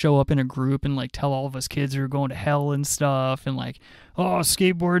like show up in a group and like tell all of us kids who are going to hell and stuff and like, oh,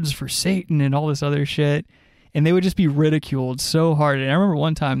 skateboards for Satan and all this other shit. And they would just be ridiculed so hard. And I remember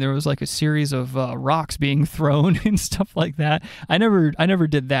one time there was like a series of rocks being thrown and stuff like that. I never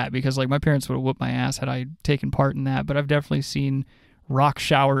did that because like my parents would have whooped my ass had I taken part in that. But I've definitely seen rock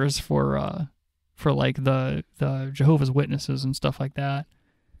showers for like the Jehovah's Witnesses and stuff like that.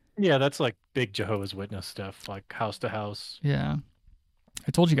 Yeah, that's like big Jehovah's Witness stuff, like house to house. Yeah.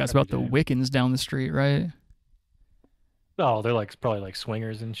 I told you guys about the Wiccans down the street, right? Oh, they're like probably like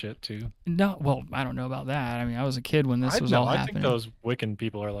swingers and shit too. No, well, I don't know about that. I mean, I was a kid when this was all happening. I think those Wiccan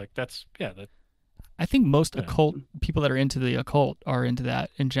people are like, I think most occult people that are into the occult are into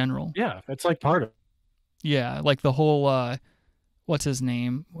that in general. Yeah, it's like part of. Yeah, like the whole, what's his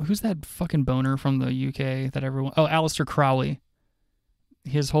name? Who's that fucking boner from the UK that everyone? Oh, Aleister Crowley.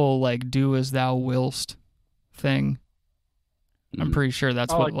 His whole like "do as thou willst" thing. I'm pretty sure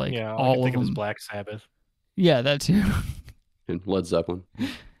that's what like all of them. It was Black Sabbath. Yeah, that too. And Led Zeppelin.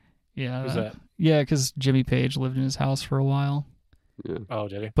 Yeah. Who's that? Yeah, because Jimmy Page lived in his house for a while. Yeah. Oh,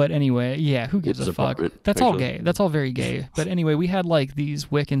 did he? But anyway, yeah, who gives a fuck? That's all gay. That's all very gay. But anyway, we had like these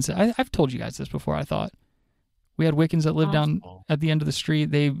Wiccans. I've told you guys this before, I thought. We had Wiccans that lived down at the end of the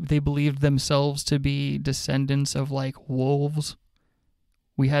street. They believed themselves to be descendants of like wolves.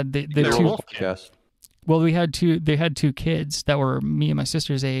 We had the two. Well, we had two. They had two kids that were me and my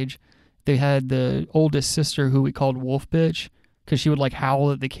sister's age. They had the oldest sister who we called Wolf Bitch because she would like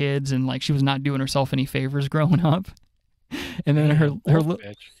howl at the kids and like she was not doing herself any favors growing up. And then her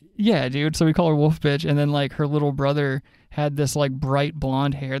yeah, dude. So we call her Wolf Bitch. And then like her little brother had this like bright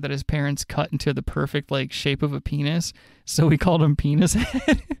blonde hair that his parents cut into the perfect like shape of a penis. So we called him Penis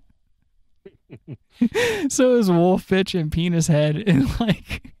Head. So it was Wolf Bitch and Penis Head, and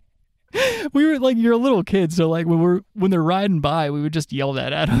like we were like, you're a little kid, so like when they're riding by, we would just yell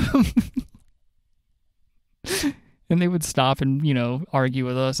that at them. And they would stop and argue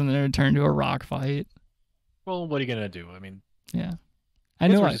with us, and then it would turn to a rock fight. Well, what are you gonna do? I mean, yeah, I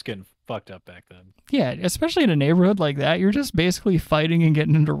know. We're just getting fucked up back then. Yeah, especially in a neighborhood like that, you're just basically fighting and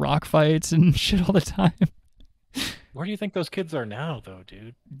getting into rock fights and shit all the time. Where do you think those kids are now, though,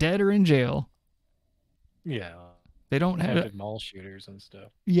 dude? Dead or in jail. Yeah. They don't have mall shooters and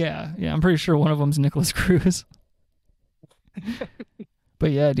stuff. Yeah, I'm pretty sure one of them's Nicholas Cruz. But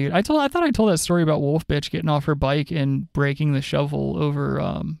yeah, dude, I thought I told that story about Wolf Bitch getting off her bike and breaking the shovel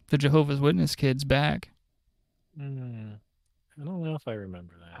over the Jehovah's Witness kid's back. I don't know if I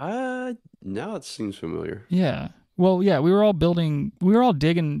remember that. Now it seems familiar. Yeah. Well, yeah, we were all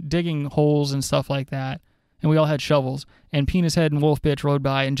digging holes and stuff like that. And we all had shovels, and Penis Head and Wolf Bitch rode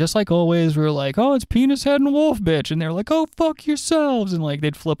by, and just like always, we were like, oh, it's Penis Head and Wolf Bitch, and they're like, oh, fuck yourselves, and like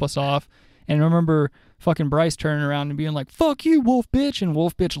they'd flip us off. And I remember fucking Bryce turning around and being like, fuck you, Wolf Bitch, and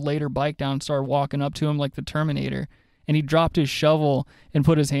Wolf Bitch laid her bike down and started walking up to him like the Terminator, and he dropped his shovel and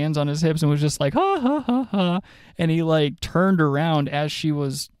put his hands on his hips and was just like, ha, ha, ha, ha. And he like turned around as she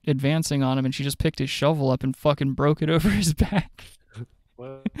was advancing on him, and she just picked his shovel up and fucking broke it over his back.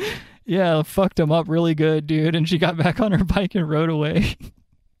 What? Yeah, fucked him up really good, dude. And she got back on her bike and rode away.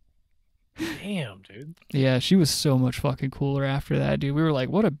 Damn, dude. Yeah, she was so much fucking cooler after that, dude. We were like,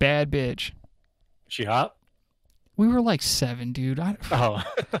 what a bad bitch. She hot? We were like 7, dude. Oh,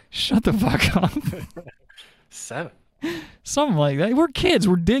 Shut the fuck up. 7. Something like that. We're kids.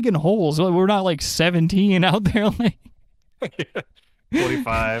 We're digging holes. We're not like 17 out there. Like,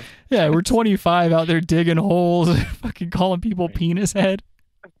 45. yeah, we're 25 out there digging holes, fucking calling people penis head.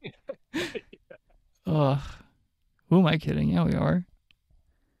 Ugh. Who am I kidding? Yeah, we are.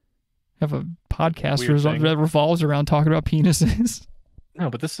 Have a podcast Weird thing. that revolves around talking about penises. No,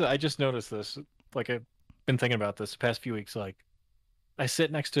 but I just noticed this. Like, I've been thinking about this the past few weeks. Like, I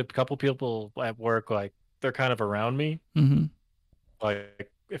sit next to a couple people at work, like, they're kind of around me. Mm-hmm.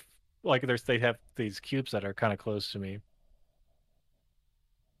 Like, if, like, they have these cubes that are kind of close to me.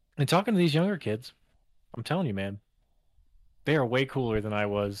 And talking to these younger kids, I'm telling you, man, they are way cooler than I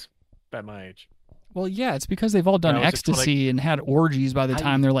was at my age. Well, yeah, it's because they've all done No, it's just ecstasy and had orgies by the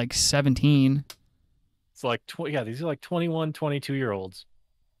time they're like 17. It's like, yeah, these are like 21, 22-year-olds.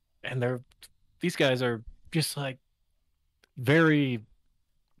 And these guys are just like very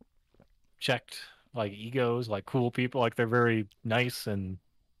checked, like egos, like cool people. Like they're very nice, and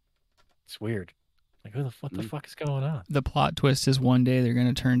it's weird. Like, what the fuck is going on? The plot twist is one day they're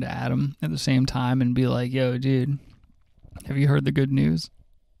going to turn to Adam at the same time and be like, yo, dude, have you heard the good news?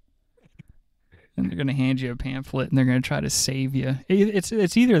 And they're going to hand you a pamphlet and they're going to try to save you.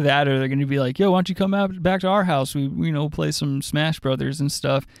 It's either that or they're going to be like, yo, why don't you come back to our house? We play some Smash Brothers and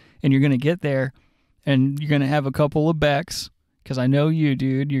stuff. And you're going to get there and you're going to have a couple of becks, because I know you,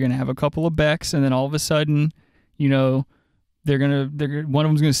 dude. You're going to have a couple of becks, and then all of a sudden, one of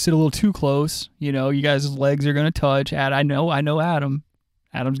them's going to sit a little too close. You guys' legs are going to touch. I know Adam.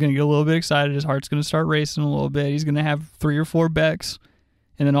 Adam's going to get a little bit excited. His heart's going to start racing a little bit. He's going to have 3 or 4 becks.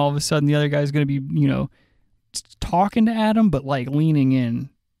 And then all of a sudden the other guy's going to be, talking to Adam, but like leaning in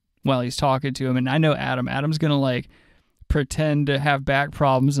while he's talking to him. And I know Adam. Adam's going to like pretend to have back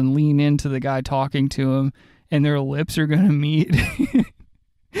problems and lean into the guy talking to him, and their lips are going to meet.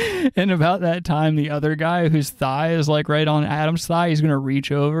 And about that time, the other guy whose thigh is like right on Adam's thigh, he's going to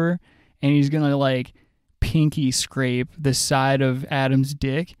reach over and he's going to like pinky scrape the side of Adam's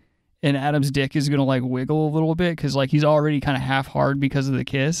dick. And Adam's dick is going to like wiggle a little bit because like he's already kind of half hard because of the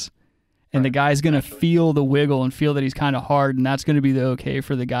kiss. And the guy's going to feel the wiggle and feel that he's kind of hard. And that's going to be the okay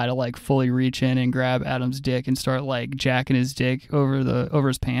for the guy to like fully reach in and grab Adam's dick and start like jacking his dick over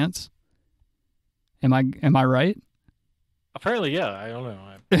his pants. Am I right? Apparently, yeah. I don't know.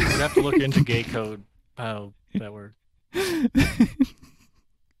 We'd have to look into gay code, how that works.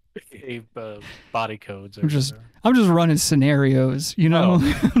 Gay body codes. I'm just running scenarios,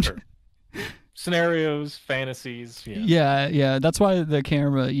 Oh, sure. Scenarios, fantasies. Yeah. That's why the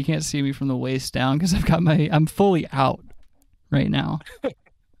camera, you can't see me from the waist down, because I'm fully out right now.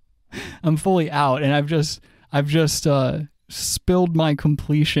 I'm fully out, and I've just spilled my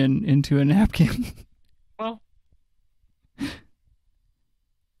completion into a napkin. Well,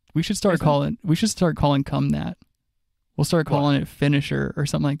 we should start calling cum that. We'll start calling it finisher or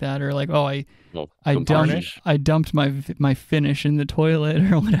something like that, or like, I dumped my finish in the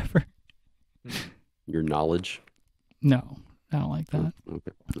toilet or whatever. Your knowledge? No, I don't like that.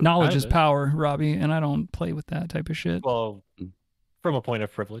 Okay. Knowledge is power, Robbie, and I don't play with that type of shit. Well, from a point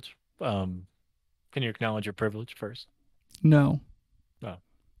of privilege, can you acknowledge your privilege first? No. Oh.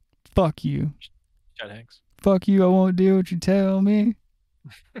 Fuck you. Chet Hanks. Fuck you, I won't do what you tell me.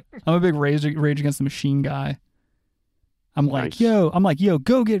 I'm a big Rage Against the Machine guy. I'm like, yo,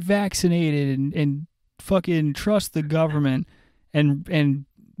 go get vaccinated and fucking trust the government and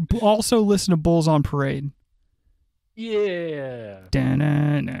also listen to Bulls on Parade. Yeah.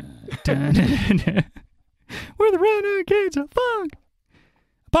 Da-na-na, da-na-na. We're the renegades of funk.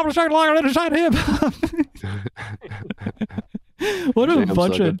 Papa Shark along on the side of hip hop. What a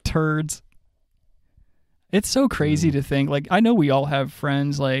bunch of turds. It's so crazy to think. Like, I know we all have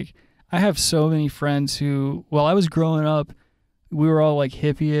friends. Like, I have so many friends who, while I was growing up, we were all like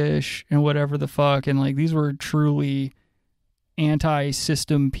hippie-ish and whatever the fuck. And like, these were truly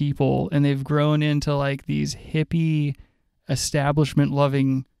anti-system people. And they've grown into like these hippie,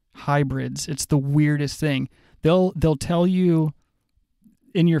 establishment-loving hybrids. It's the weirdest thing. They'll tell you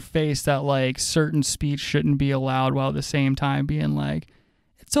in your face that like certain speech shouldn't be allowed, while at the same time being like,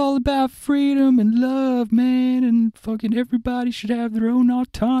 It's all about freedom and love, man, and fucking everybody should have their own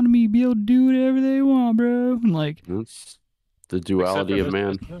autonomy, be able to do whatever they want, bro. And like, That's the duality of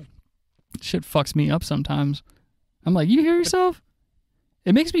man. shit fucks me up sometimes. I'm like, you hear yourself?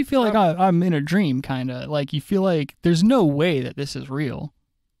 It makes me feel like I'm in a dream, kind of. Like, you feel like there's no way that this is real.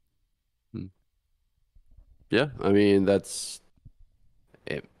 Yeah, I mean, that's...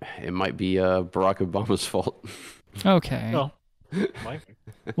 It might be Barack Obama's fault. Okay. No. Might be.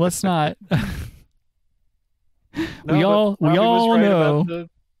 Let's not. No, we all but Robbie was right know. about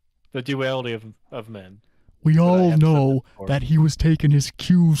the duality of men. We I all have said know that before. that he was taking his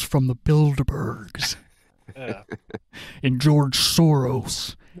cues from the Bilderbergs Yeah. and George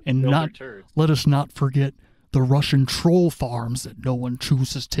Soros. And Builder not turds. let us not forget the Russian troll farms that no one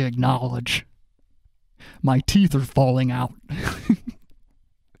chooses to acknowledge. My teeth are falling out.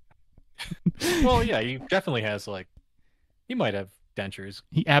 Well, yeah, he definitely has like. He might have dentures.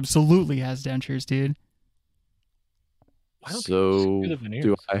 He absolutely has dentures, dude. Why don't So, people do the veneers?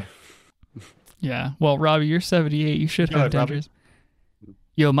 do I. Yeah. Well, Robbie, you're 78. You should Go have ahead, Robbie. dentures.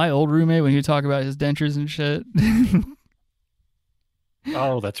 Yo, my old roommate, when he would talk about his dentures and shit,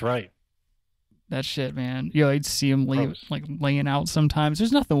 Oh, that's right. that shit, man. Yo, I'd see him leave, Gross. like laying out sometimes.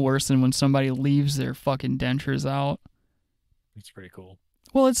 There's nothing worse than when somebody leaves their fucking dentures out. It's pretty cool.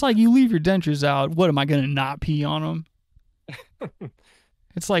 Well, it's like you leave your dentures out. What am I gonna not pee on them?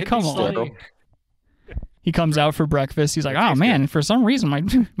 It's like, It'd come be on. funny. He comes out for breakfast. He's like, It oh tastes man, for some reason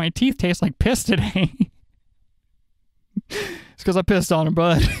my teeth taste like piss today. It's because I pissed on him,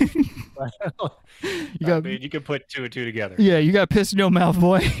 bud. I mean, you can put two and two together. Yeah, you got piss in your mouth,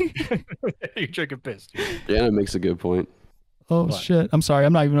 boy. You're drinking piss. Dude. Jana makes a good point. Oh What? shit! I'm sorry.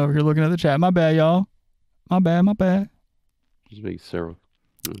 I'm not even over here looking at the chat. My bad, y'all. My bad. Just make several.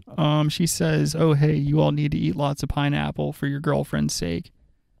 She says, "Oh hey, you all need to eat lots of pineapple for your girlfriend's sake."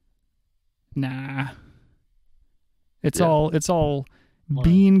 Nah. It's Yeah. all Why?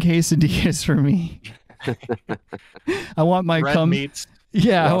 bean quesadillas for me. I want my Red cum. meats.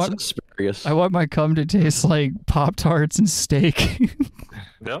 Yeah, Lots of asparagus. I want my cum to taste like Pop-Tarts and steak.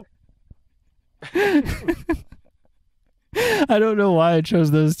 No. I don't know why I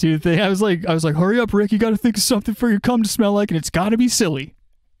chose those two things. I was like, hurry up, Rick! You got to think of something for your cum to smell like, and it's got to be silly.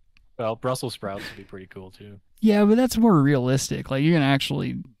 Well, Brussels sprouts would be pretty cool too. Yeah, but that's more realistic. Like, you can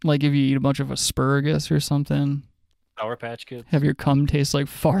actually, like, if you eat a bunch of asparagus or something, Sour Patch Kids. have your cum taste like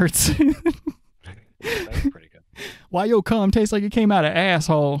farts. That's pretty good. Why your cum tastes like it came out of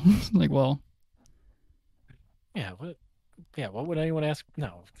asshole? Like, well, Yeah. What? Yeah. What would anyone ask?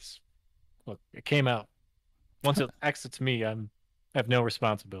 No. Look, it came out. Once it exits me, I have no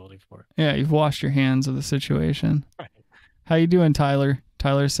responsibility for it. yeah, you've washed your hands of the situation. Right. How you doing, Tyler?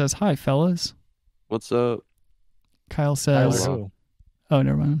 Tyler says, hi, fellas. What's up? Kyle says, Tyler who? oh,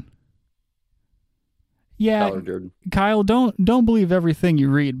 never mind. Yeah, Tyler Durden. Kyle, don't believe everything you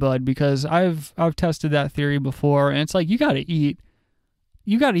read, bud, because I've tested that theory before, and it's like you got to eat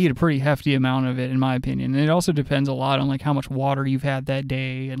a pretty hefty amount of it, in my opinion. And it also depends a lot on like how much water you've had that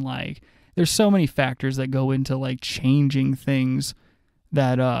day, and like there's so many factors that go into like changing things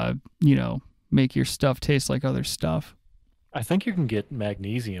that make your stuff taste like other stuff. I think you can get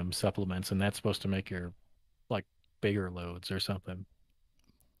magnesium supplements, and that's supposed to make your like bigger loads or something.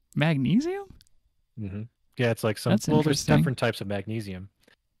 Magnesium? Mm-hmm. Yeah, it's like some. That's Well, there's interesting. different types of magnesium,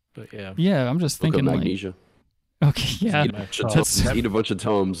 but yeah. Yeah, I'm just Look up thinking like, magnesia. okay, yeah, Eat a bunch of that's- Tums. Eat a bunch of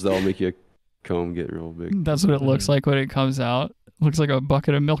Tums. That'll make your comb get real big. that's what it looks like when it comes out. Looks like a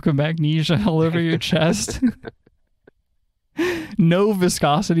bucket of milk of magnesia all over your chest. No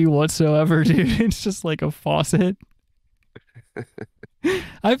viscosity whatsoever, dude. It's just like a faucet.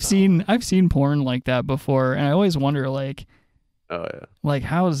 I've seen porn like that before, and I always wonder like Oh yeah. like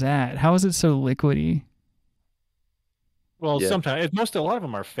how is that? How is it so liquidy? Well, Yeah. sometimes a lot of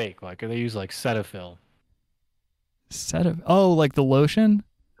them are fake. Like they use like Cetaphil. Like the lotion?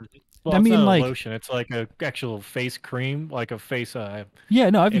 Well, I it's mean, not a like- lotion. It's like a actual face cream, like a face. Yeah,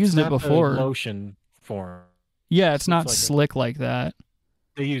 no, I've It's used it not the before. lotion form. Yeah, it's not like a- slick like that.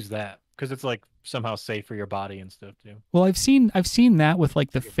 They use that because it's like somehow safe for your body and stuff too. Well, I've seen that with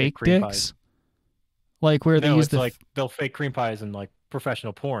like the Like fake cream dicks. Like where they No, use it's the like they'll fake cream pies in like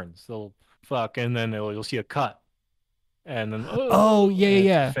professional porns. They'll fuck and then you'll see a cut, and then Oh, yeah, and it's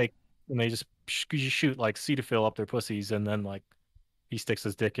yeah. fake, and they just shoot like Cetaphil up their pussies, and then like he sticks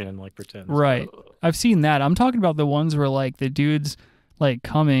his dick in and like pretends. Right. I've seen that. I'm talking about the ones where like the dude's like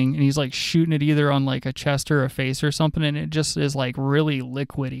coming and he's like shooting it either on like a chest or a face or something, and it just is like really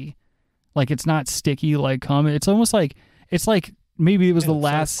liquidy. Like it's not sticky like cum. It's almost like maybe it was Yeah, the it's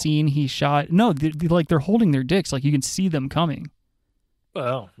last cynical. scene he shot. No, like they're holding their dicks, like you can see them coming. Oh,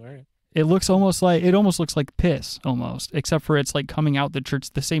 all right. It almost looks like piss almost, except for it's like coming out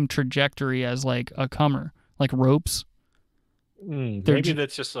the same trajectory as like a cummer, like ropes. They're Maybe ju-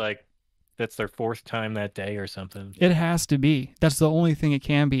 that's just like that's their fourth time that day or something. It has to be. That's the only thing it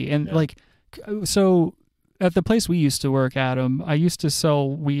can be. And Yeah. like, so at the place we used to work, Adam, I used to sell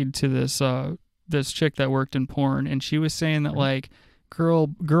weed to this chick that worked in porn, and she was saying that like girl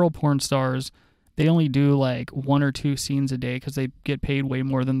porn stars, they only do like 1 or 2 scenes a day because they get paid way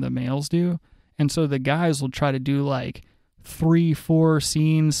more than the males do, and so the guys will try to do like 3-4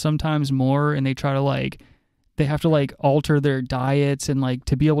 scenes, sometimes more, and they have to like alter their diets and like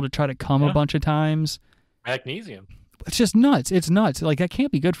to be able to try to come a Yeah. bunch of times. Magnesium. It's just nuts. It's nuts. Like that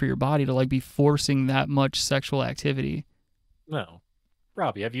can't be good for your body to like be forcing that much sexual activity. No.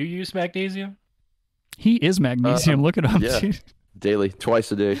 Robbie, have you used magnesium? He is magnesium. Look at him. yeah. Dude. Daily,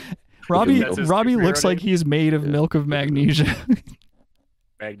 twice a day. Robbie That's his Robbie superhero looks like name? he's made of Yeah. milk of magnesia.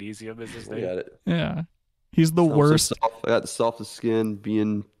 Magnesium is his I name. got it. Yeah. He's the I'm so worst. soft. I got the softest skin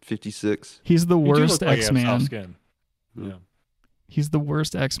being 56. He's the You do worst look like you have soft X-Man. skin. Yeah. He's the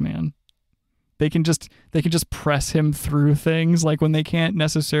worst X-Man. They can just press him through things, like when they can't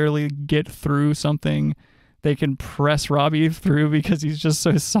necessarily get through something, they can press Robbie through because he's just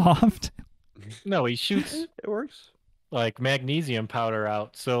so soft. No, he shoots It works. like magnesium powder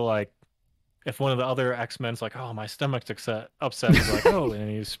out. So like if one of the other X-Men's like, oh, my stomach's upset, he's like, oh, and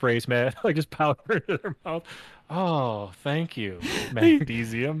he sprays like just powder into their mouth. Oh, thank you,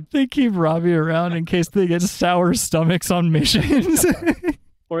 magnesium. They keep Robbie around in case they get sour stomachs on missions.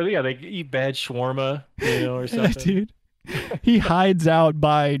 Or yeah, they eat bad shawarma, or Yeah, something. dude. He hides out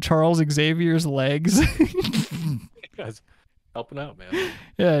by Charles Xavier's legs. Guys, helping out, man.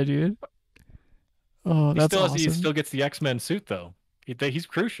 Yeah, dude. Oh, that's awesome. He still gets the X-Men suit though. He's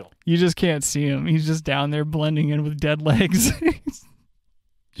crucial. You just can't see him. He's just down there blending in with dead legs. Making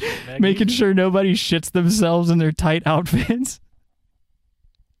Magnesium. sure nobody shits themselves in their tight outfits.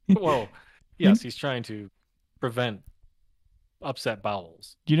 Well, yes, he's trying to prevent upset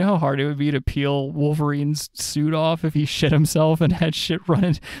bowels. Do you know how hard it would be to peel Wolverine's suit off if he shit himself and had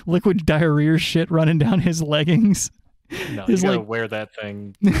liquid diarrhea shit running down his leggings? No, you It's gotta like- wear that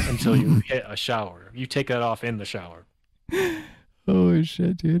thing until you hit a shower. You take that off in the shower. Oh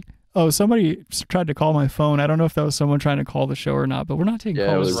shit, dude. Oh, somebody tried to call my phone. I don't know if that was someone trying to call the show or not, but we're not taking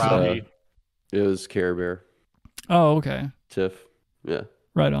Yeah, it calls. was Robbie. It was Care Bear. Oh, okay. Tiff. Yeah.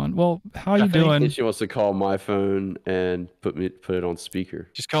 Right on. Well, how you I think doing? She wants to call my phone and put it on speaker.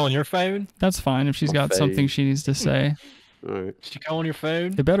 She's calling your phone? That's fine if she's My got something face. she needs to say. All right. She calling your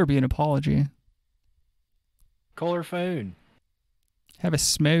phone? It better be an apology. Call her phone. Have a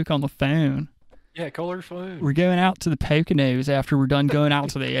smoke on the phone. Yeah, call her phone. We're going out to the Poconos after we're done going out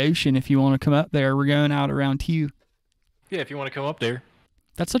to the ocean. If you want to come up there, we're going out around 2. Yeah, if you want to come up there.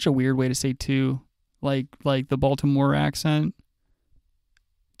 That's such a weird way to say 2. Like the Baltimore accent.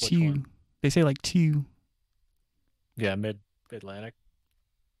 Which 2. one? They say like 2. Yeah, mid-Atlantic.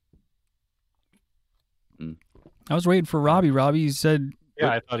 I was waiting for Robbie. Robbie said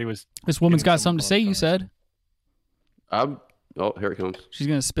Yeah, I thought he was. this woman's Giving got something to say, you said. Oh, here it comes. She's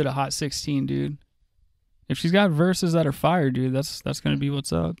going to spit a hot 16, dude. If she's got verses that are fire, dude, that's going to be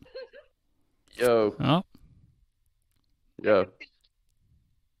what's up. Yo, Oh, yo.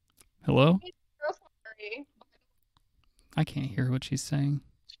 hello? Sorry. I can't hear what she's saying.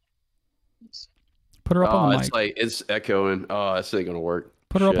 Put her up on the mic. It's echoing. Oh, this ain't gonna work.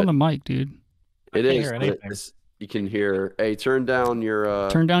 Put her up Shit. on the mic, dude. It can't is. hear but anything. it's- you can hear. Hey, turn down your.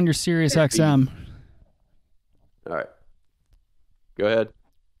 Turn down your Sirius XM. All right. Go ahead.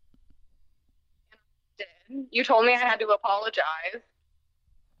 You told me I had to apologize.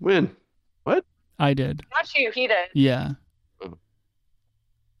 When? I did. Not you, he did. Yeah. Go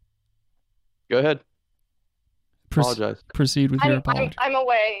ahead. Proce- Apologize. proceed with your apology. I'm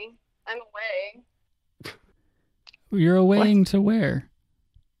away. I'm away. You're awaying to where?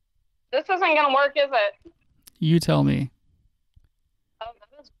 This isn't gonna work, is it? You tell me. Oh,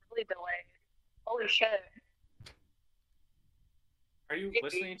 that is really delayed. Holy shit. Are you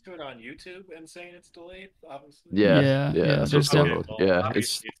listening to it on YouTube and saying it's delayed? Obviously. Yeah. Yeah, yeah, That's there's what's going definitely- on. Yeah,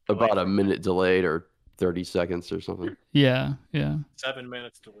 Obviously it's it's delayed about a from- minute delayed or 30 seconds or something. Yeah, yeah. 7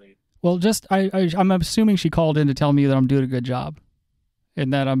 minutes delayed. Well, just I'm assuming she called in to tell me that I'm doing a good job,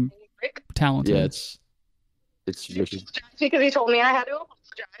 and that I'm Rick, talented. Yeah, it's Ricky. because he told me I had to apologize.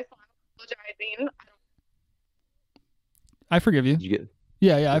 So I'm apologizing. I forgive you. Did you get?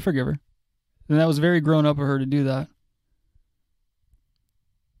 Yeah, I forgive her. And that was very grown up of her to do that.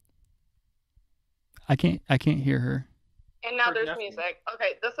 I can't hear her. And now For there's nothing. music.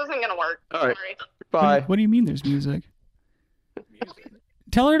 Okay, this isn't gonna work. All right. Sorry. What, Bye. what do you mean there's music? Music.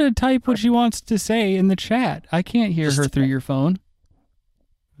 Tell her to type what she wants to say in the chat. I can't hear her through your phone.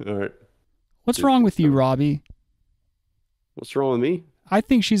 All right. What's wrong with you, Robbie? What's wrong with me? I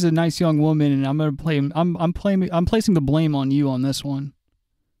think she's a nice young woman, and I'm gonna play. I'm placing the blame on you on this one.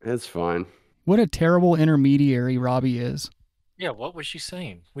 It's fine. What a terrible intermediary Robbie is. Yeah, what was she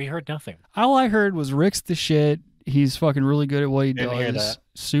saying? We heard nothing. All I heard was Rick's the shit. He's fucking really good at what he Didn't hear does. that.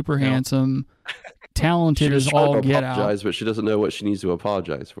 Super No. handsome, talented She was as trying all to get apologize, out. but she doesn't know what she needs to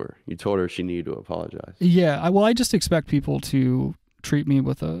apologize for. You told her she needed to apologize. Yeah, I just expect people to treat me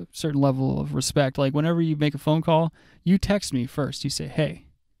with a certain level of respect. Like whenever you make a phone call, you text me first. You say, "Hey,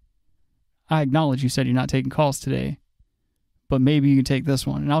 I acknowledge you said you're not taking calls today, but maybe you can take this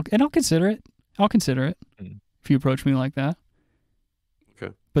one," and I'll consider it. I'll consider it if you approach me like that.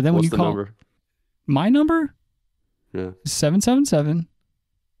 Okay. But then when What's you the call number? my number, Yeah. 777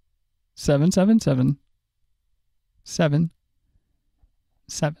 777 77.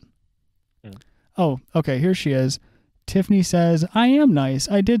 Oh, okay, here she is. Tiffany says, "I am nice.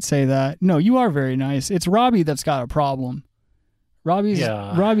 I did say that." No, you are very nice. It's Robbie that's got a problem. Robbie's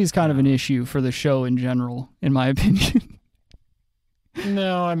kind of an issue for the show in general, in my opinion.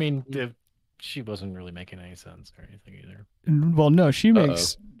 No, I mean, she wasn't really making any sense or anything either. Well, no, she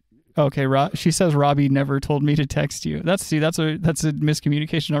makes. Okay, she says Robbie never told me to text you. That's a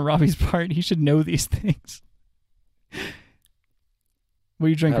miscommunication on Robbie's part. He should know these things. What are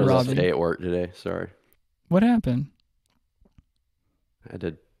you drinking, How was Robbie? day at work today? Sorry. What happened? I had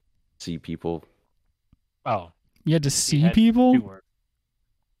to see people. Oh, You had to see had people? two words.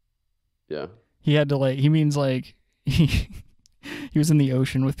 Yeah. He had to he means he was in the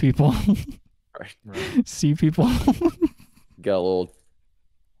ocean with people. Right. See people. Got a little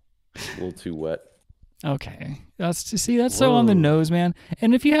too wet. Okay. That's so on the Whoa. nose, man.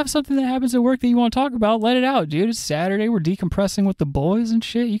 And if you have something that happens at work that you want to talk about, let it out, dude. It's Saturday. We're decompressing with the boys and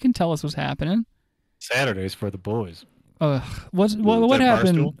shit. You can tell us what's happening. Saturdays for the boys. What Is that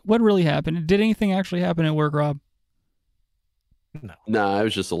happened? Barstool? What really happened? Did anything actually happen at work, Rob? No. Nah, it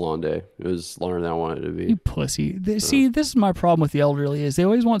was just a long day. It was longer than I wanted it to be. You pussy. See, this is my problem with the elderly is they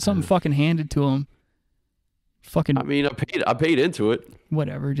always want something fucking handed to them. Fucking I mean, I paid into it.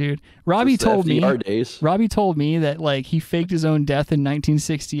 whatever, dude. Robbie It's the told me. FDR days. Robbie told me that he faked his own death in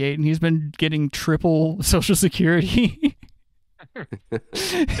 1968 and he's been getting triple Social Security.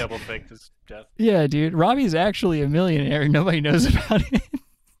 Double faked his death. Yeah, dude. Robbie's actually a millionaire. Nobody knows about it.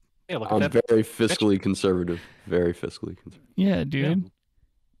 Yeah, look I'm at that. very fiscally conservative. Very fiscally conservative. Yeah, dude. Yeah.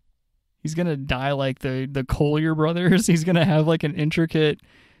 He's gonna die like the Collier brothers. He's gonna have an intricate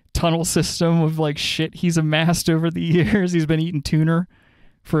tunnel system of shit he's amassed over the years. He's been eating tuna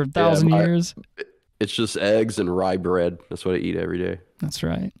for 1,000 years. It's just eggs and rye bread. That's what I eat every day. That's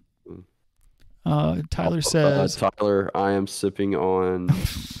right. Tyler says, Tyler, I am sipping on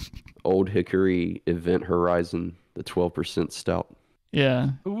Old Hickory Event Horizon, the 12% stout. yeah,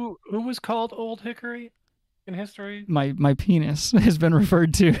 Who was called Old Hickory in history? my penis has been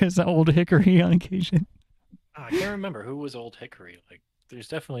referred to as Old Hickory on occasion. I can't remember who was Old Hickory. There's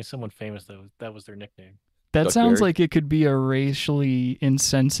definitely someone famous that was their nickname. That Duck sounds Berry. like it could be a racially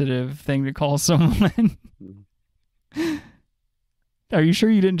insensitive thing to call someone. Are you sure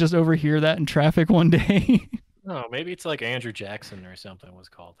you didn't just overhear that in traffic one day? No, maybe it's like Andrew Jackson or something was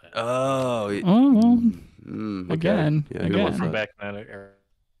called that. Oh, Oh, well, okay. again, Yeah, who again. was From that? back in that era.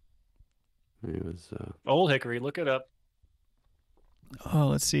 It was, Old Hickory, look it up. Oh,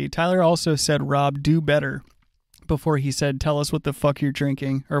 let's see. Tyler also said, "Rob, do better," before he said, "Tell us what the fuck you're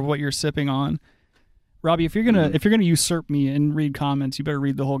drinking or what you're sipping on." Robbie, if you're gonna usurp me and read comments, you better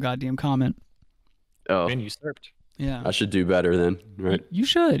read the whole goddamn comment. oh, Been usurped. Yeah, I should do better then, right? you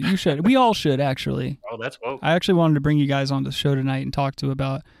should. You should. We all should actually. Oh, that's woke. I actually wanted to bring you guys on the show tonight and talk to you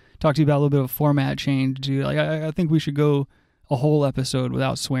about a little bit of a format change, dude. I think we should go a whole episode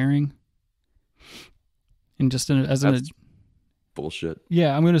without swearing, and just That's bullshit.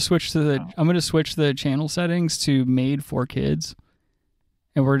 yeah. I'm gonna switch the channel settings to made for kids,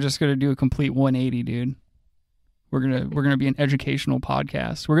 and we're just gonna do a complete 180, dude. We're gonna be an educational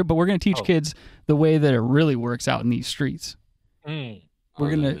podcast. We're gonna teach Oh. kids the way that it really works out in these streets. Mm.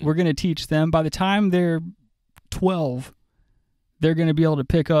 We're gonna teach them. By the time they're 12, they're gonna be able to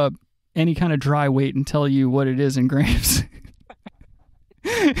pick up any kind of dry weight and tell you what it is in grams.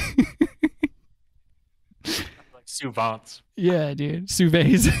 Like Suvance. Yeah, dude.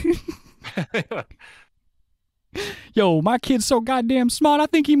 Suvets. Yo, my kid's so goddamn smart. I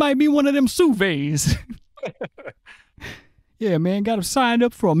think he might be one of them Suvets. Yeah, man. Got him signed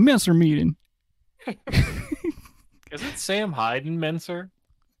up for a Menser meeting. Is it Sam Hyde in Menser?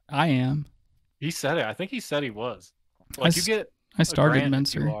 I am. He said it. I think he said he was. I You get I started grant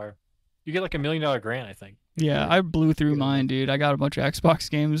if Menser. You get like $1 million grant, I think. Yeah, I blew through mine, dude. I got a bunch of Xbox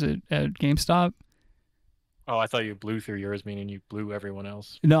games at GameStop. Oh, I thought you blew through yours, meaning you blew everyone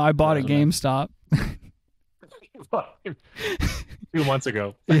else. No, I bought at Doesn't GameStop. 2 months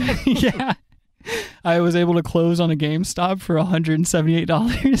ago. Yeah. I was able to close on a GameStop for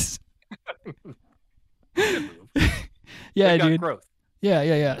 $178. Yeah, They got dude. growth.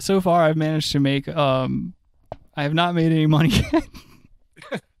 Yeah. So far, I've managed to make. I have not made any money yet.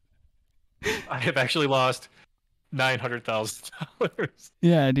 I have actually lost $900,000.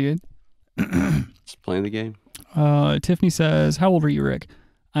 Yeah, dude. Just playing the game. Tiffany says, "How old are you, Rick?"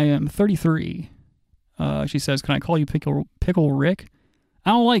 I am 33. She says, "Can I call you Pickle Rick?"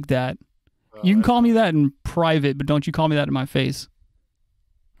 I don't like that. You can call me that in private, but don't you call me that in my face.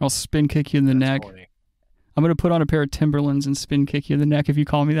 I'll spin kick you in the neck. Funny. I'm going to put on a pair of Timberlands and spin kick you in the neck if you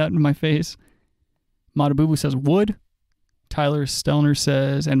call me that in my face. Matabubu says, wood. Tyler Stelner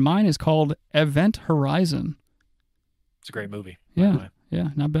says, and mine is called Event Horizon. It's a great movie. Yeah. Yeah,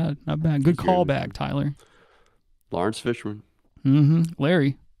 not bad. Not bad. Good It's a great callback, movie. Tyler. Lawrence Fishburne.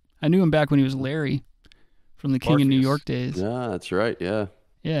 Larry. I knew him back when he was Larry from the King of New Morpheus. York days. Yeah, that's right. Yeah.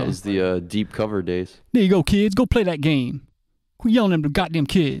 Yeah. That was the deep cover days. There you go, kids. Go play that game. Quit yelling at them goddamn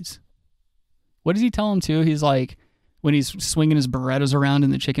kids. What does he tell them too? He's like, when he's swinging his Berettas around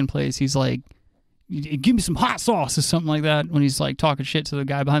in the chicken place, he's like, give me some hot sauce or something like that when he's like talking shit to the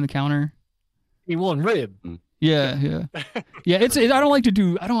guy behind the counter. He won rib. Yeah. Yeah, I don't like to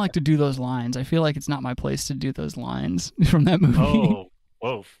do those lines. I feel like it's not my place to do those lines from that movie. Oh,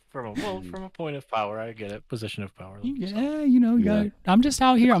 whoa. From a point of power, I get it. Position of power. Yeah, you know, I'm just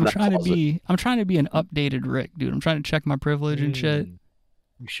out here. I'm trying to be an updated Rick, dude. I'm trying to check my privilege and shit.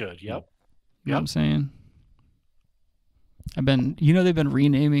 You should. Yep. You know what I'm saying? They've been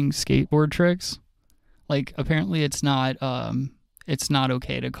renaming skateboard tricks. Like, apparently it's not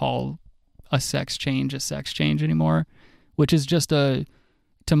okay to call a sex change anymore, which is just to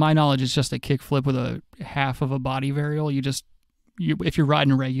my knowledge, it's just a kickflip with a half of a body varial. If you're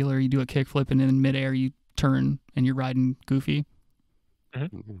riding regular, you do a kickflip and then in midair you turn and you're riding goofy.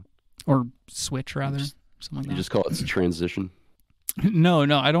 Mm-hmm. Or switch rather. Something like that. You just call it transition. No,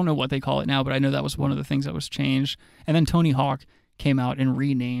 I don't know what they call it now, but I know that was one of the things that was changed. And then Tony Hawk came out and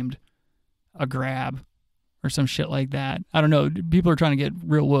renamed a grab or some shit like that. I don't know. People are trying to get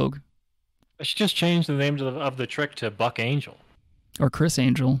real woke. I should just change the name of the trick to Buck Angel. Or Chris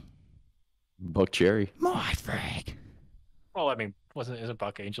Angel. Buck Cherry. My frig. Well, I mean, isn't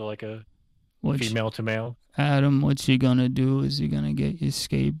Buck Angel like a Which, female to male? Adam, what you're gonna do is you're gonna get your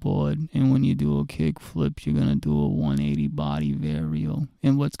skateboard, and when you do a kick flip, you're gonna do a 180 body varial.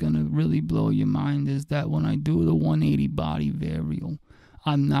 And what's gonna really blow your mind is that when I do the 180 body varial,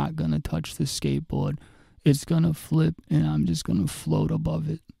 I'm not gonna touch the skateboard. It's gonna flip, and I'm just gonna float above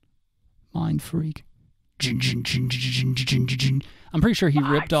it. Mind freak. I'm pretty sure he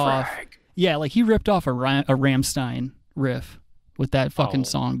ripped off. Yeah, like he ripped off a Rammstein riff with that fucking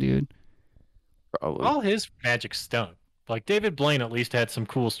song, dude. Probably. All his magic stunk. Like David Blaine at least had some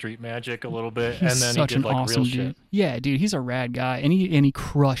cool street magic a little bit, and then such he did an like awesome real dude. shit. Yeah, dude, he's a rad guy, and he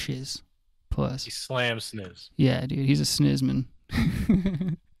crushes puss. He slams sniz. Yeah, dude, he's a snizman.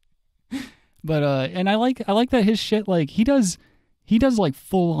 But and I like that his shit, like he does like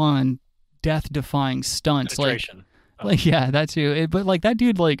full on death defying stunts, Penetration. like yeah, that too. But like that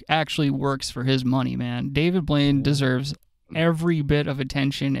dude like actually works for his money, man. David Blaine deserves every bit of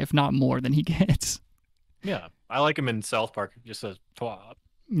attention, if not more, than he gets. Yeah, I like him in South Park. He just says "twab."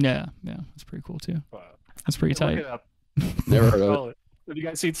 Yeah, that's pretty cool too. Twab. That's pretty Look tight. it up. Never heard of it. Have you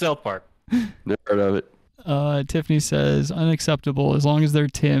guys seen South Park? Never heard of it. Tiffany says unacceptable. As long as they're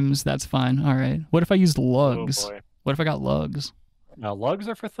Tims, that's fine. All right. What if I used lugs? Oh boy. What if I got lugs? Now lugs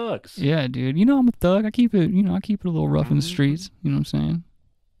are for thugs. Yeah, dude. You know I'm a thug. I keep it. I keep it a little rough in the streets. You know what I'm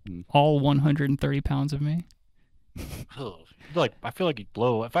saying? All 130 pounds of me. Ugh. Like I feel like you'd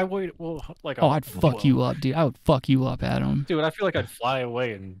blow if I wait. Well, like Oh, I'd fuck you up, dude. I would fuck you up, Adam. dude. I feel like I'd fly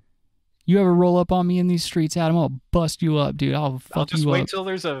away and You ever roll up on me in these streets, Adam? I'll bust you up, dude. I'll fuck I'll just you wait up. till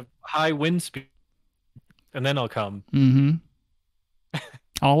there's a high wind speed, and then I'll come. Mm-hmm.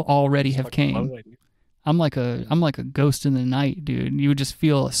 I'll already Just have fucking blow came. away, dude. I'm like a ghost in the night, dude. You would just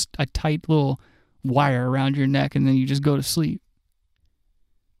feel a tight little wire around your neck, and then you just go to sleep.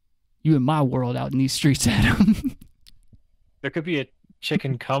 You in my world out in these streets, Adam. There could be a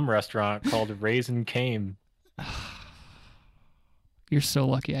chicken cum restaurant called Raisin Came. You're so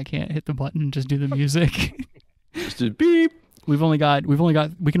lucky I can't hit the button and just do the music. Just did beep. we can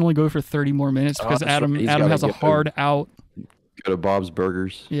only go for 30 more minutes because that's Adam right. He's has a gotta get hard out. Go to Bob's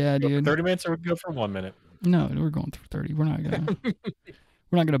Burgers. Yeah, Go for dude. 30 minutes or we can go for 1 minute. No, we're going through 30. We're not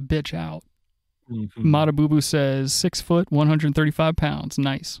gonna bitch out. Matabubu says 6 foot, 135 pounds.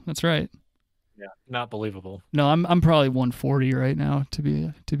 Nice. That's right. Yeah, not believable. No, I'm probably 140 right now to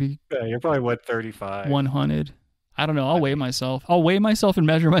be Yeah, you're probably what 35. 100. I don't know. I'll weigh myself. I'll weigh myself and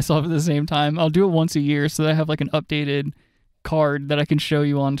measure myself at the same time. I'll do it once a year so that I have like an updated card that I can show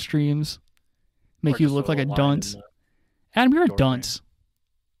you on streams. Make Or you just look like a line in dunce. the Adam, you're a doorway. dunce.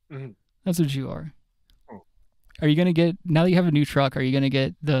 Mhm. That's what you are. Oh. Are you gonna get, now that you have a new truck, are you gonna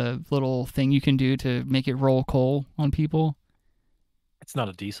get the little thing you can do to make it roll coal on people? It's not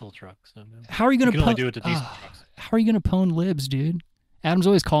a diesel truck, so no. How are you You gonna can only do it to diesel trucks. How are you gonna pwn libs, dude? Adam's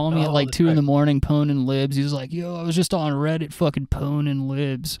always calling me at Oh, like that's 2 in the right. morning, pwning libs. He's like, yo, I was just on Reddit fucking pwning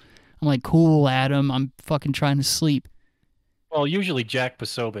libs. I'm like, cool, Adam. I'm fucking trying to sleep. Well, usually Jack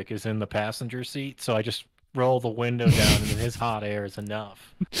Posobiec is in the passenger seat, so I just roll the window down and his hot air is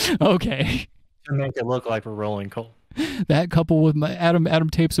enough Okay. to make it look like we're rolling coal. That couple with my Adam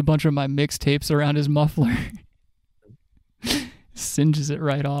tapes a bunch of my mixtapes around his muffler. Singes it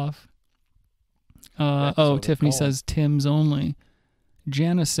right off. Tiffany coal. says Tim's only.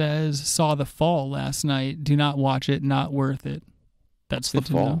 Jana says saw The Fall last night. Do not watch it. Not worth it. That's The good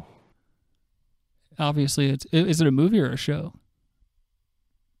to know. Fall. Obviously, is it a movie or a show?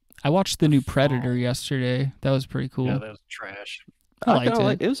 I watched the new Predator yesterday. That was pretty cool. Yeah, that was trash. I liked kinda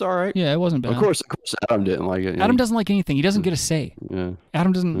it. It was all right. Yeah, it wasn't bad. Of course, Adam didn't like it. Adam doesn't like anything. He doesn't get a say. Yeah.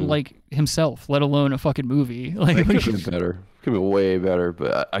 Adam doesn't Mm. like himself, let alone a fucking movie. Like, It could have been better. Could have been way better,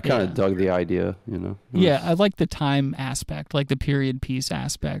 but I kind of Yeah. dug the idea, you know? It was- yeah, I like the time aspect, like the period piece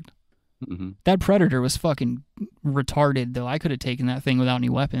aspect. Mhm. That Predator was fucking retarded, though. I could have taken that thing without any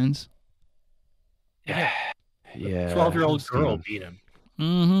weapons. Yeah. Yeah. 12-year-old it's girl kinda- beat him.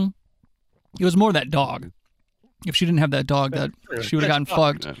 Mm-hmm. It was more that dog. If she didn't have that dog, that she would have gotten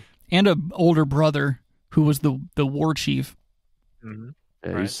fucked. Yeah. And a older brother who was the war chief. Mhm.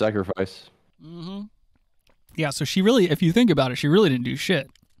 Yeah, Right. he's sacrifice. Mm-hmm. Yeah, so she really, if you think about it, she really didn't do shit.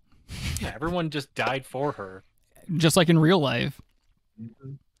 Yeah, everyone just died for her. Just like in real life.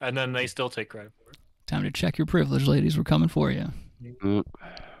 And then they still take credit for it. Time to check your privilege, ladies. We're coming for you. Mm.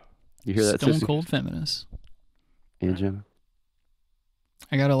 You hear that, Stone Sissy? cold feminists. Yeah, Jenna?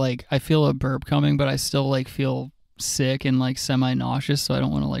 I gotta I feel a burp coming, but I still feel sick and semi-nauseous, so I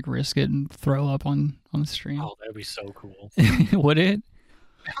don't want to risk it and throw up on the stream. Oh, that'd be so cool. Would it?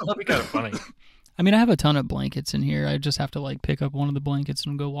 That'd be kind of funny. I mean, I have a ton of blankets in here. I just have to pick up one of the blankets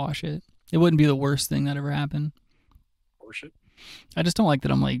and go wash it. It wouldn't be the worst thing that ever happened. Worship. I just don't like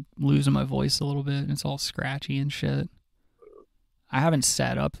that I'm losing my voice a little bit. It's all scratchy and shit. I haven't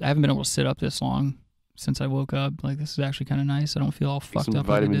sat up. I haven't been able to sit up this long since I woke up. This is actually kind of nice. I don't feel all Take fucked some up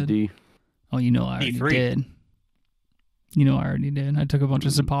like I vitamin did. D. Oh, you know I already D3. did. You know I already did. I took a bunch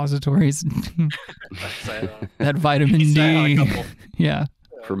of suppositories. That vitamin He sat on a D. couple. Yeah.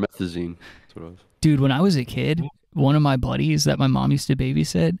 Promethazine. That's what it was. Dude, when I was a kid, one of my buddies that my mom used to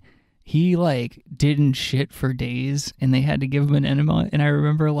babysit, he didn't shit for days and they had to give him an enema. And I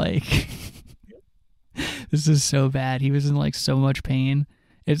remember this is so bad. He was in so much pain.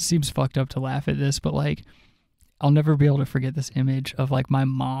 It seems fucked up to laugh at this, but I'll never be able to forget this image of my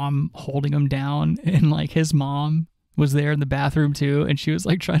mom holding him down and his mom was there in the bathroom too, and she was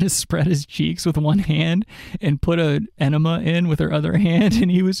trying to spread his cheeks with one hand and put an enema in with her other hand,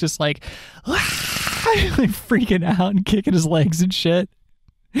 and he was just freaking out and kicking his legs and shit.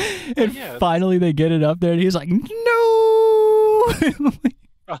 And Yeah. finally they get it up there and he's like, no.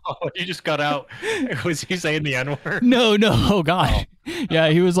 Oh, you just got out. Was he saying the N-word? No, oh god. Yeah,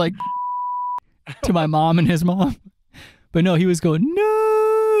 he was to my mom and his mom. But no, he was going,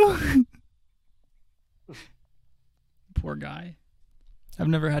 no. Poor guy. I've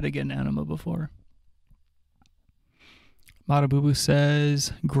never had to get an enema before. Matabubu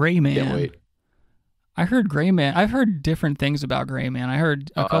says, Gray Man. Can't wait. I heard Gray Man. I've heard different things about Gray Man. I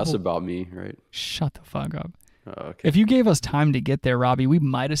heard a Oh, that's couple. about me, right? Shut the fuck up. Oh, okay. If you gave us time to get there, Robbie, we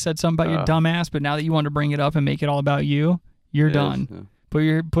might have said something about your Oh. dumbass, but now that you want to bring it up and make it all about you, you're It is, done. yeah.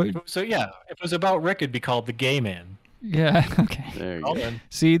 Put So yeah, if it was about Rick, it'd be called the Gay Man. yeah, okay. There you All go. done.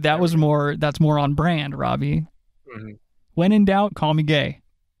 See, that's more on brand, Robbie. Mhm. When in doubt, call me gay.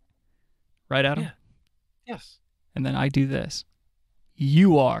 Right, Adam? Yeah. Yes. And then I do this.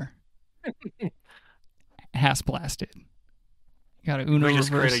 You are Hass blasted. Got a Uno We just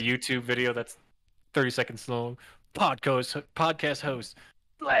reverse. create a YouTube video that's 30 seconds long. Podcast host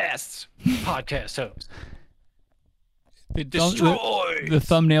blasts podcast host. Destroy. The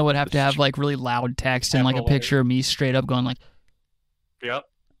thumbnail would have to have like really loud text and like a Capital picture of me straight up going like, Yep.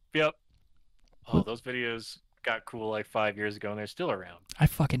 Oh, those videos got cool like 5 years ago, and they're still around. I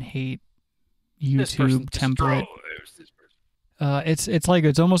fucking hate This person YouTube template. destroys this person. It's like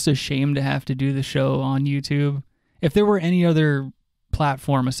it's almost a shame to have to do the show on YouTube. If there were any other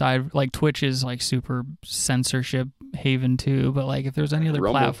platform aside, like Twitch is like super censorship haven too, but like if there's any other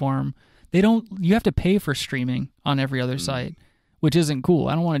Rumble. platform, you have to pay for streaming on every other site, which isn't cool.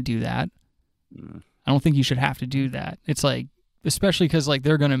 I don't want to do that. I don't think you should have to do that. It's like, especially because like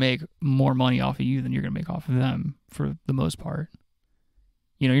they're going to make more money off of you than you're going to make off of them for the most part.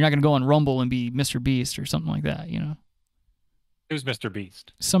 You know, you're not going to go on Rumble and be Mr. Beast or something like that, you know? Who's Mr.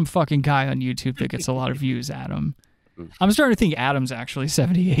 Beast? Some fucking guy on YouTube that gets a lot of views, Adam. I'm starting to think Adam's actually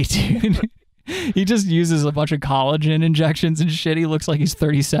 78, dude. He just uses a bunch of collagen injections and shit. He looks like he's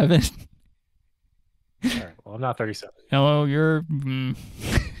 37. All right. Well, I'm not 37. Hello, you're...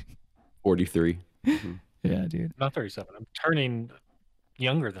 43. Yeah, dude. I'm not 37. I'm turning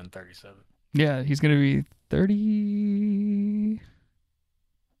younger than 37. Yeah, he's going to be 39.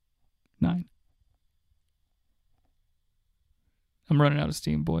 I'm running out of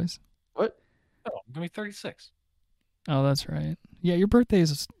steam, boys. What? Oh, I'm going to be 36. Oh, that's right. Yeah, your birthday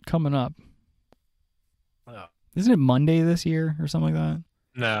is coming up. Oh. Isn't it Monday this year or something like that?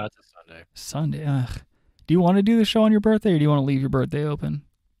 No, it's a Sunday. Sunday. Ugh. Do you want to do the show on your birthday or do you want to leave your birthday open?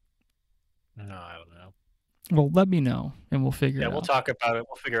 No, I don't know. Well, let me know and we'll figure it Yeah, out. we'll talk about it.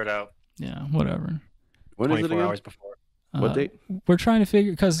 We'll figure it out Yeah, whatever. When is it 24 again? hours before. What date? We're trying to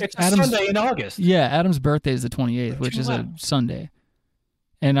figure because It's a Adam's Sunday in August. Yeah, Adam's birthday is the 28th, which is a Wow. Sunday.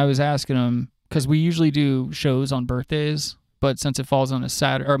 And I was asking him because we usually do shows on birthdays, but since it falls on a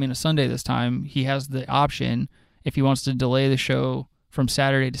Sunday this time, he has the option if he wants to delay the show from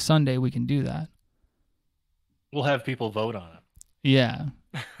Saturday to Sunday, we can do that. We'll have people vote on it. Yeah,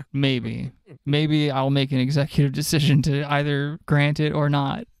 maybe. Maybe I'll make an executive decision to either grant it or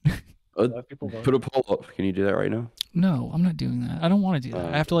not. We'll have people vote. Put a poll up. Can you do that right now? No, I'm not doing that. I don't want to do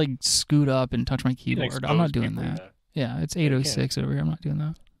that. I have to like scoot up and touch my You can keyboard. I'm not expose doing people to that. Yeah, it's 8:06 over here. I'm not doing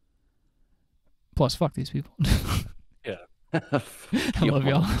that. Plus, fuck these people. I love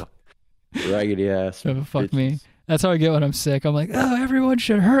y'all. Raggedy ass. So fuck me. bitches. That's how I get when I'm sick. I'm like, oh, everyone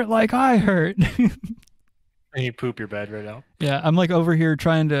should hurt like I hurt. And you poop your bed right out. Yeah, I'm like over here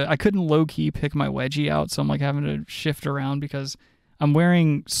trying to. I couldn't low key pick my wedgie out, so I'm like having to shift around because I'm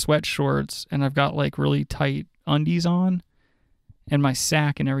wearing sweat shorts and I've got like really tight undies on, and my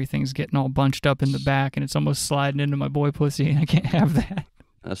sack and everything's getting all bunched up in the back, and it's almost sliding into my boy pussy, and I can't have that.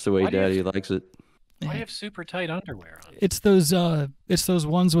 That's the way Why do you Daddy likes it. Why do you have super tight underwear on? It's those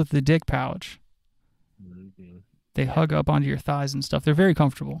ones with the dick pouch. Mm-hmm. They hug up onto your thighs and stuff. They're very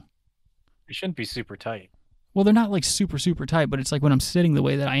comfortable. It shouldn't be super tight. Well, they're not like super, super tight, but it's like when I'm sitting the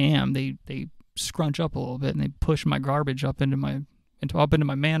way that I am, they scrunch up a little bit and they push my garbage up into my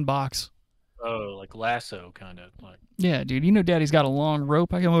man box. Oh, like lasso kind of like. Yeah, dude. You know Daddy's got a long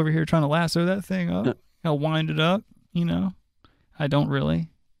rope. I come over here trying to lasso that thing up. I'll wind it up, you know. I don't really.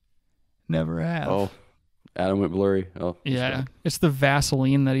 Never have. Oh, Adam went blurry. Oh, he's yeah. back. It's the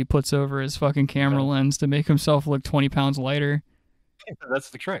Vaseline that he puts over his fucking camera lens to make himself look 20 pounds lighter. That's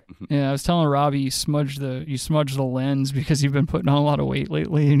the trick. Yeah, I was telling Robbie you smudge the lens because you've been putting on a lot of weight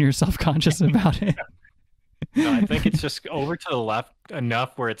lately and you're self-conscious about it. No, I think it's just over to the left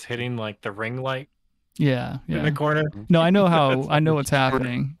enough where it's hitting like the ring light Yeah, in yeah. the corner. No, I know what's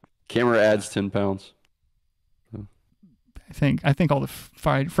happening. Camera adds 10 pounds. I think all the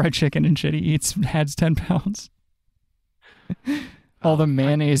fried chicken and shit he eats adds 10 pounds. All the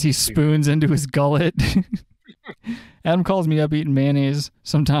mayonnaise he spoons into his gullet. Adam calls me up eating mayonnaise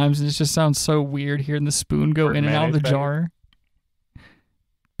sometimes, and it just sounds so weird hearing the spoon go Or in and out of the mayonnaise jar.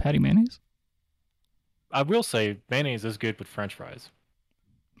 Patty mayonnaise? I will say mayonnaise is good with French fries.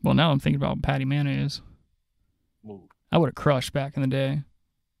 Well, now I'm thinking about patty mayonnaise. Ooh. I would have crushed back in the day.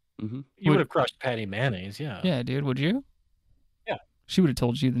 Mm-hmm. You would have crushed patty mayonnaise, yeah. Yeah, dude, would you? Yeah. She would have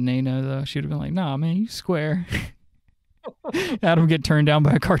told you the nay-no, though. She would have been like, nah, man, you square. Adam would get turned down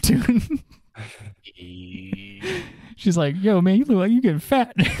by a cartoon. She's like, yo, man, you look like you getting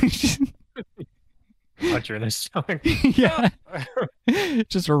fat. Punch her in the stomach. Yeah.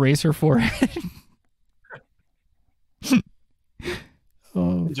 Just erase her forehead.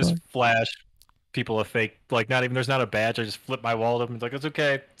 Oh, Just fuck. flash people a fake, like there's not a badge. I just flip my wallet up and it's like, it's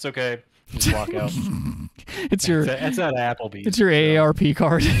okay. Just walk out. It's your It's at Applebee's. it's your AARP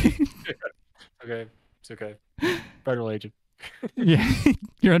card. Okay, it's okay. Federal agent. Yeah,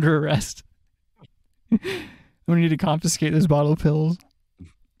 you're under arrest. We need to confiscate this bottle of pills.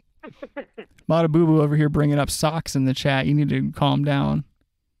 Mata Boo Boo over here bringing up socks in the chat. You need to calm down.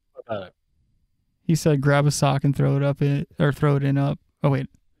 What about it? He said, "Grab a sock and throw it in up." Oh wait,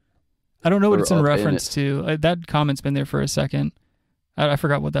 I don't know what Or it's in up in reference to. That comment's been there for a second. I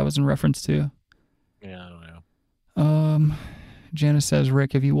forgot what that was in reference to. Yeah, I don't know. Janice says,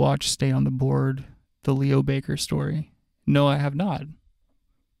 Rick, have you watched Stay on the Board, the Leo Baker story? No, I have not.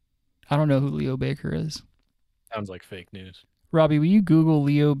 I don't know who Leo Baker is. Sounds like fake news. Robbie, will you Google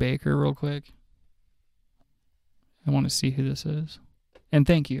Leo Baker real quick? I want to see who this is. And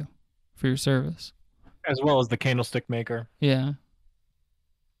thank you for your service. As well as the candlestick maker Yeah.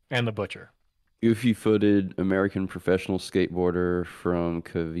 and the butcher. Goofy-footed American professional skateboarder from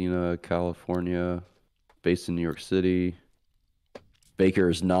Covina, California, based in New York City. Baker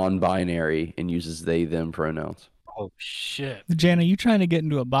is non-binary and uses they/them pronouns. Oh shit! Jana, you trying to get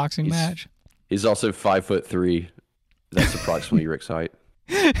into a boxing He's- match? He's also 5'3". That's approximately Rick's height.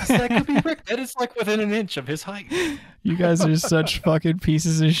 That could be Rick. That is like within an inch of his height. You guys are such fucking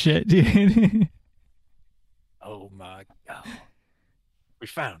pieces of shit, dude. Oh my god! We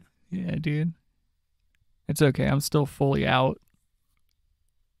found him. Yeah, dude. It's okay. I'm still fully out.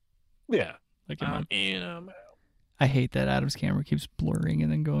 Yeah. Like I'm in. I'm out. I hate that Adam's camera keeps blurring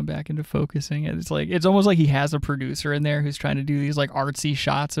and then going back into focusing. It's like it's almost like he has a producer in there who's trying to do these like artsy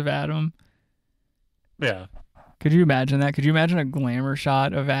shots of Adam. Yeah. Could you imagine that? Could you imagine a glamour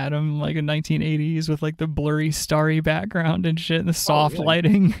shot of Adam like in 1980s with like the blurry, starry background and shit and the soft yeah.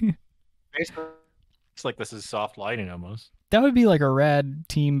 lighting? Basically, it's like this is soft lighting almost. That would be like a rad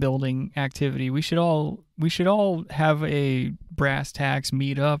team building activity. We should all have a brass tacks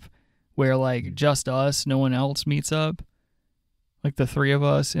meetup where like just us, no one else meets up. Like the three of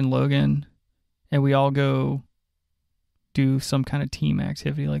us in Logan, and we all go do some kind of team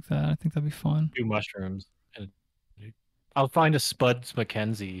activity like that. I think that'd be fun. Do mushrooms. And I'll find a Spuds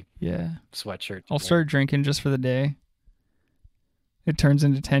McKenzie Yeah. sweatshirt. I'll start drinking just for the day. It turns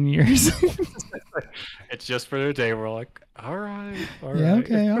into 10 years. It's just for the day. We're like, all right. Yeah,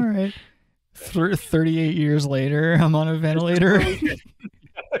 okay, all right. 38 years later, I'm on a ventilator.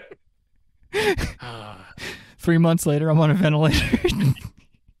 3 months later, I'm on a ventilator.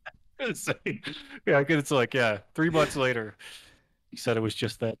 Yeah, it's like, 3 months later, he said it was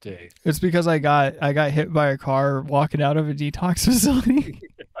just that day. It's because I got hit by a car walking out of a detox facility.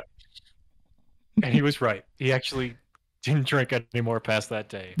 And he was right. He actually didn't drink anymore past that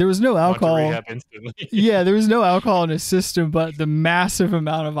day. There was no Went to alcohol. rehab instantly. Yeah, there was no alcohol in his system, but the massive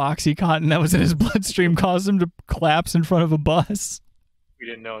amount of OxyContin that was in his bloodstream caused him to collapse in front of a bus. We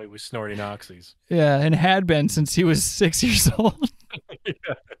didn't know he was snorting oxys. Yeah, and had been since he was 6 years old. Yeah.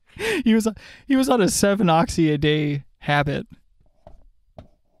 He was on a 7 oxy a day habit.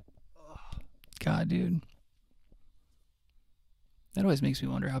 God, dude. That always makes me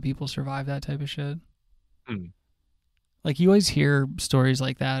wonder how people survive that type of shit. Hmm. Like you always hear stories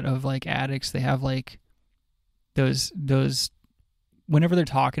like that of like addicts. They have like those whenever they're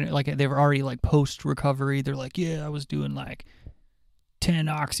talking, like they were already like post recovery. They're like, yeah, I was doing like 10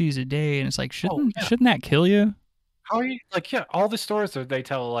 oxys a day, and it's like, shouldn't that kill you? How are you, like, all the stories that they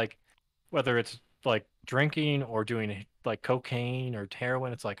tell, like, whether it's like drinking or doing like cocaine or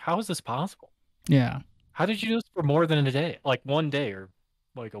heroin, it's like, how is this possible? Yeah. How did you do this for more than a day? Like 1 day or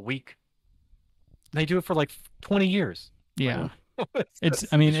like a week? They do it for like 20 years. Yeah. It's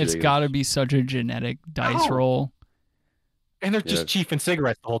It's ridiculous. got to be such a genetic dice Ow. roll. and they're Yeah. just chiefing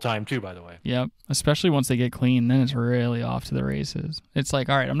cigarettes the whole time too, by the way. Yep. Especially once they get clean, then it's really off to the races. It's like,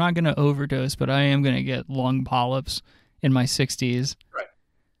 all right, I'm not going to overdose, but I am going to get lung polyps in my 60s.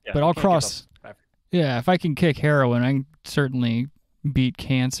 Yeah, But you I'll can't give cross- up. Yeah, if I can kick heroin, I can certainly beat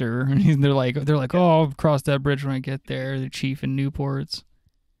cancer. And they're like, oh, I'll cross that bridge when I get there. The chief in Newports.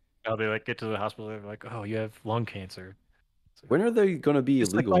 Oh, they like get to the hospital. They're like, "Oh, you have lung cancer." When are they going to be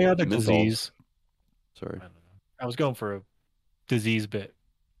It's like illegal? my other menthol? disease. Sorry. I don't know. I was going for a disease bit.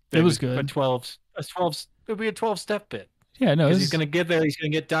 It was A good. 12. It'd be a 12-step bit. Yeah, no, Because it's, he's going to get there. He's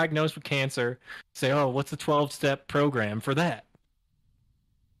going to get diagnosed with cancer. Say, "Oh, what's the 12-step program for that?"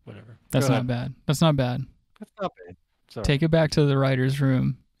 Whatever. that's Go not ahead. bad. That's not bad. That's not bad. Sorry. Take it back to the writer's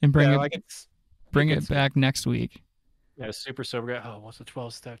room and bring Yeah, it I can s- bring I it can see- back next week. Yeah, a super sober guy. Oh, what's the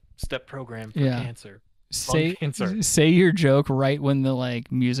 12-step program for Yeah. cancer? Say cancer. say your joke right when the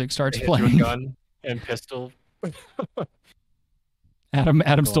like music starts They hit you with playing. gun and pistol. Adam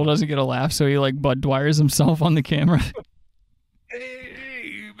Go still on. doesn't get a laugh, so he like Bud Dwyer's himself on the camera.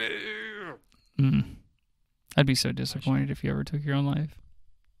 Hey, man. Mm. I'd be so disappointed if you ever took your own life.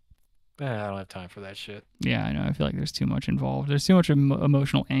 I don't have time for that shit. Yeah, I know. I feel like there's too much involved. There's too much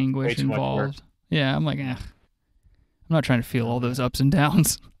emotional anguish too much work. involved. Yeah, I'm like, I'm not trying to feel all those ups and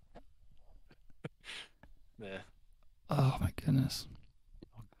downs. Yeah. Oh my goodness.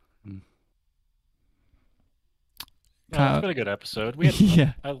 No, Kyle- it's been a good episode. We had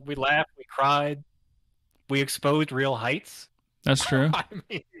Yeah, we laughed, we cried, we exposed real heights. that's true. I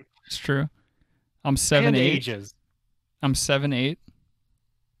mean, It's true. I'm 7'8". ages. I'm 7'8",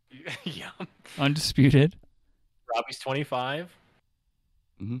 Yeah. undisputed, Robbie's 25.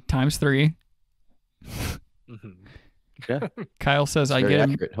 times 3. Mhm. Yeah. Kyle says It's I very get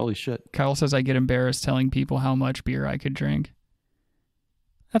accurate. Holy shit. Kyle says I get embarrassed telling people how much beer I could drink.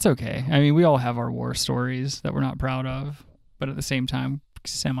 That's okay. I mean, we all have our war stories that we're not proud of, but at the same time,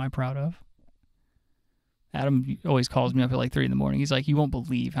 semi-proud of. Adam always calls me up at like 3 a.m. He's like, "You won't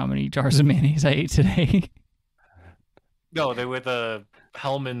believe how many jars of mayonnaise I ate today." No, they were the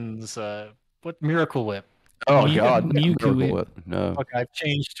Hellman's what Miracle Whip. Oh Mew- God. Mewtwo Miracle Whip. Whip. No. Fuck, I've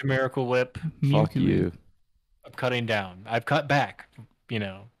changed to Miracle Whip. Fuck Mewtwo. you. I'm cutting down. I've cut back. You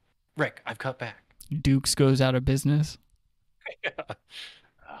know, Rick, I've cut back. Dukes goes out of business.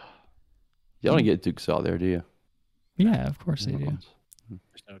 Y'all don't get Dukes out there, do you? Yeah, of course they do.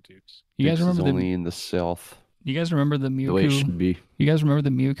 There's no Dukes. You guys Dukes is remember only in the South. You guys remember the The way it Mewtwo? should be. You guys remember the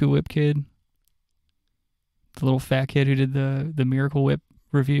Mewtwo Whip kid? The little fat kid who did the Miracle Whip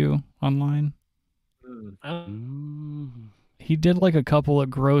review online. I don't- He did like a couple of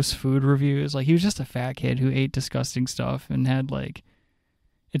gross food reviews. Like he was just a fat kid who ate disgusting stuff and had like,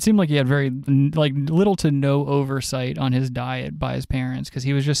 it seemed like he had very like little to no oversight on his diet by his parents because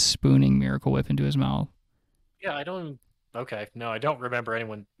he was just spooning Miracle Whip into his mouth. Yeah, I don't. Okay, no, I don't remember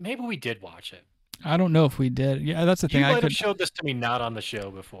anyone. Maybe we did watch it. I don't know if we did. Yeah, that's the You thing. I might could. have showed this to me not on the show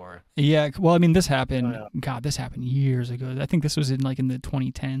before. Yeah, well, I mean, this happened. Oh, God, this happened years ago. I think this was in the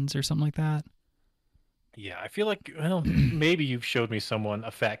 2010s or something like that. Yeah, I feel like well, maybe you've showed me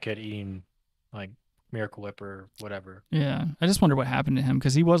a fat kid eating like Miracle Whip or whatever. Yeah, I just wonder what happened to him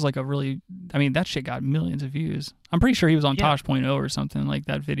because he was like a really. I mean, that shit got millions of views. I'm pretty sure he was on Yeah. Tosh.0 or something. Like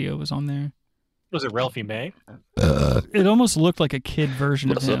that video was on there. Was it Ralphie May? It almost looked like a kid version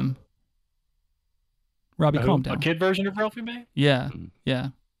of What's up? him. Robbie, Who? calm down. A kid version of Ralphie May? Yeah, yeah.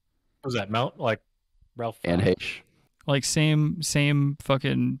 Was that Mount like Ralph? And H. Like same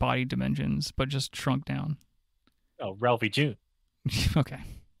fucking body dimensions, but just shrunk down. Oh, Ralphie June. Okay.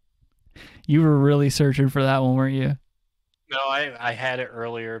 You were really searching for that one, weren't you? No, I had it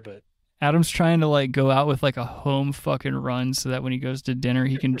earlier, but Adam's trying to like go out with like a home fucking run so that when he goes to dinner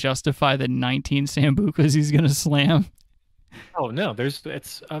he can justify the 19 sambucas he's gonna slam. oh no,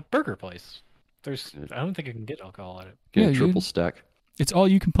 it's a burger place. I don't think you can get alcohol at it. Get Yeah, a triple dude. stack. It's all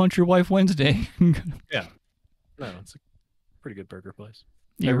you can punch your wife Wednesday. No, it's a pretty good burger place.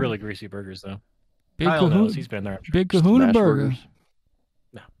 They're Yeah, really greasy burgers though. big Kyle knows. kahuna, He's been there. I'm sure. big kahuna Smash burger. burgers.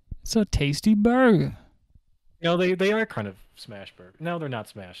 It's a tasty burger. No, they are kind of smash burger. No, they're not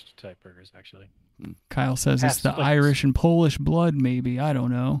smashed type burgers actually. Kyle says it's Half the splits. Irish and Polish blood, maybe. I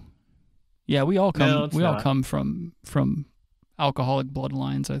don't know. Yeah, we all come. No, it's we all not. come from alcoholic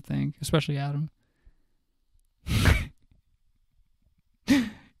bloodlines. I think, especially Adam.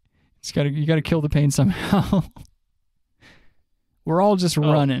 You gotta kill the pain somehow. We're all just Oh.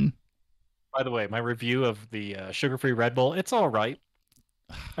 running. By the way, my review of the sugar-free Red Bull, it's all right,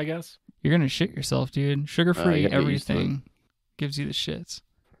 I guess. You're gonna shit yourself, dude. Sugar free, you gotta get used to it. everything gives you the shits.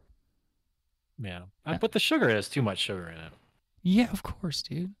 Yeah. Yeah. But the sugar has too much sugar in it. Yeah, of course,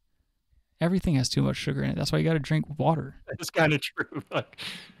 dude. Everything has too much sugar in it. That's why you gotta drink water. It's kind of true. Like,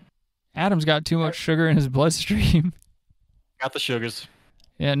 Adam's got too much sugar in his bloodstream. got the sugars.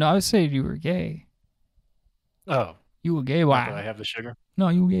 Yeah, no, I would say you were gay. Oh, You a gay do boy. I have the sugar? No,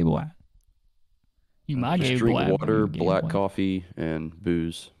 you a gay boy. You my Just gay drink boy. but water, you a gay black boy. coffee, and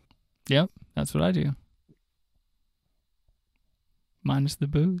booze. Yep, that's what I do. Minus the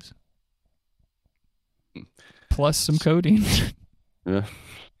booze. Plus some codeine. Yeah.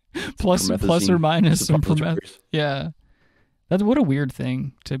 plus or Promethazine. minus some Suppositories. prometh. Yeah. That's what a weird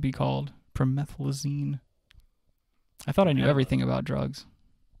thing to be called. Promethazine. I thought I knew Yeah. everything about drugs.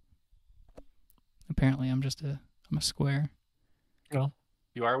 Apparently I'm a square.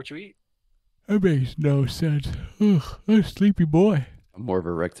 You are what you eat. That makes no sense. Ugh, I'm a sleepy boy. I'm more of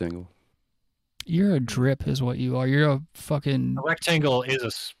a rectangle. You're a drip is what you are. You're a fucking A rectangle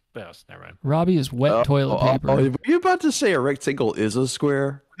is never mind. Robbie is wet toilet paper. were you about to say a rectangle is a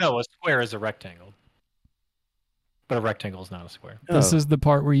square? No, a square is a rectangle. But a rectangle is not a square. This Oh. is the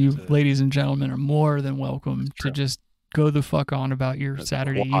part where you, So- ladies and gentlemen, are more than welcome to true. just go the fuck on about your A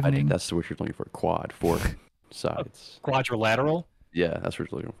Saturday quad. evening. That's what you're looking for. Quad, four sides. Quadrilateral? Yeah, that's what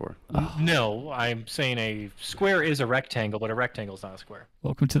you're looking for. Oh, No, I'm saying a square is a rectangle, but a rectangle is not a square.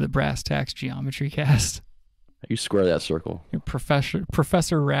 welcome to the Brass Tacks Geometry Cast. You square that circle. Your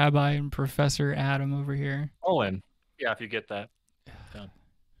Professor Rabbi and Professor Adam over here. All in. Yeah, if you get that. You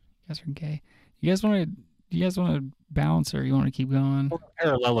guys are gay. You guys want to bounce or you want to keep going? Or a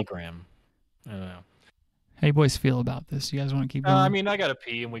parallelogram. I don't know. How you boys feel about this? You guys want to keep going? I mean, I gotta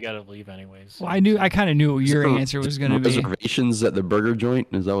pee and we gotta leave anyways. well, I kind of knew what your answer was going to be. Reservations at the burger joint?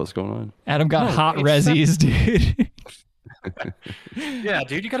 Is that what's going on? Adam got No, hot it's resis, dude. Yeah,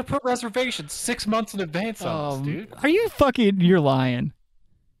 dude, you gotta put reservations 6 months in advance on this, dude. Are you fucking? You're lying.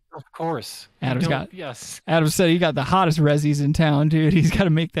 Of course. Adam's got. Yes. Adam said he got the hottest resis in town, dude. He's got to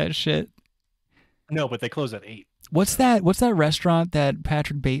make that shit. No, but they close at 8. What's that restaurant that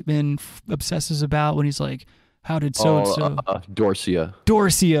Patrick Bateman obsesses about when he's like, how did so-and-so? Dorsia.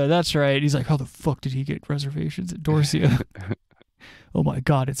 Dorsia, that's right. He's like, how the fuck did he get reservations at Dorsia? Oh my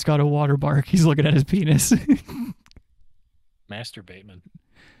God, it's got a watermark. He's looking at his penis. Master Bateman.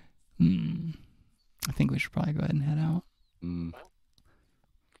 I think we should probably go ahead and head out.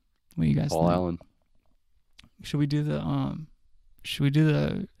 What do you guys Paul think? Allen. Should we do the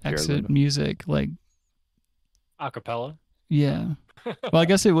exit Leto. music? Like, Acapella. yeah. Well, I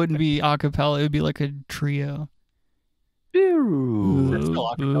guess it wouldn't be a cappella. It would be like a trio. That's still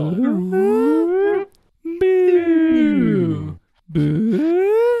a cappella. Boo.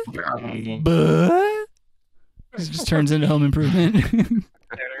 Boo. Boo. It just turns into Home Improvement.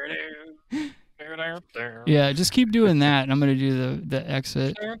 Yeah, just keep doing that, and I'm going to do the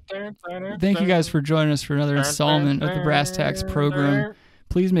exit. Thank you guys for joining us for another installment of the Brass Tacks program.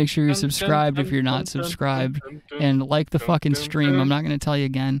 Please make sure you're subscribed if you're not subscribed, and like the fucking stream. I'm not going to tell you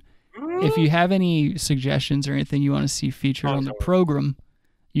again. If you have any suggestions or anything you want to see featured on the program,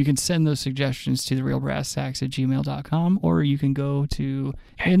 you can send those suggestions to therealbrasstacks@gmail.com, or you can go to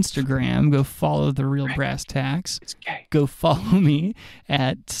Instagram, go follow The Real Brass Tacks, go follow me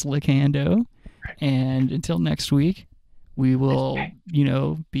at Slickhando, and until next week, we will,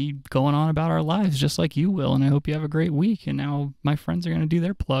 be going on about our lives just like you will, and I hope you have a great week. And now my friends are going to do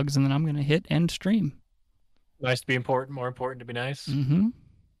their plugs, and then I'm going to hit end stream. Nice to be important, more important to be nice. Mm-hmm.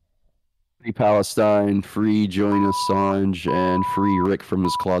 Free Palestine, free Julian Assange, and free Rick from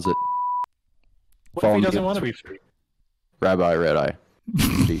his closet. What Follow if he me doesn't at want to be free? Rabbi Red Eye.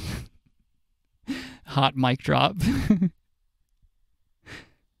 Hot mic drop.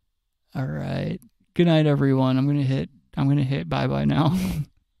 All right. Good night, everyone. I'm gonna hit bye-bye now.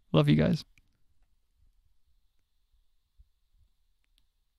 Love you guys.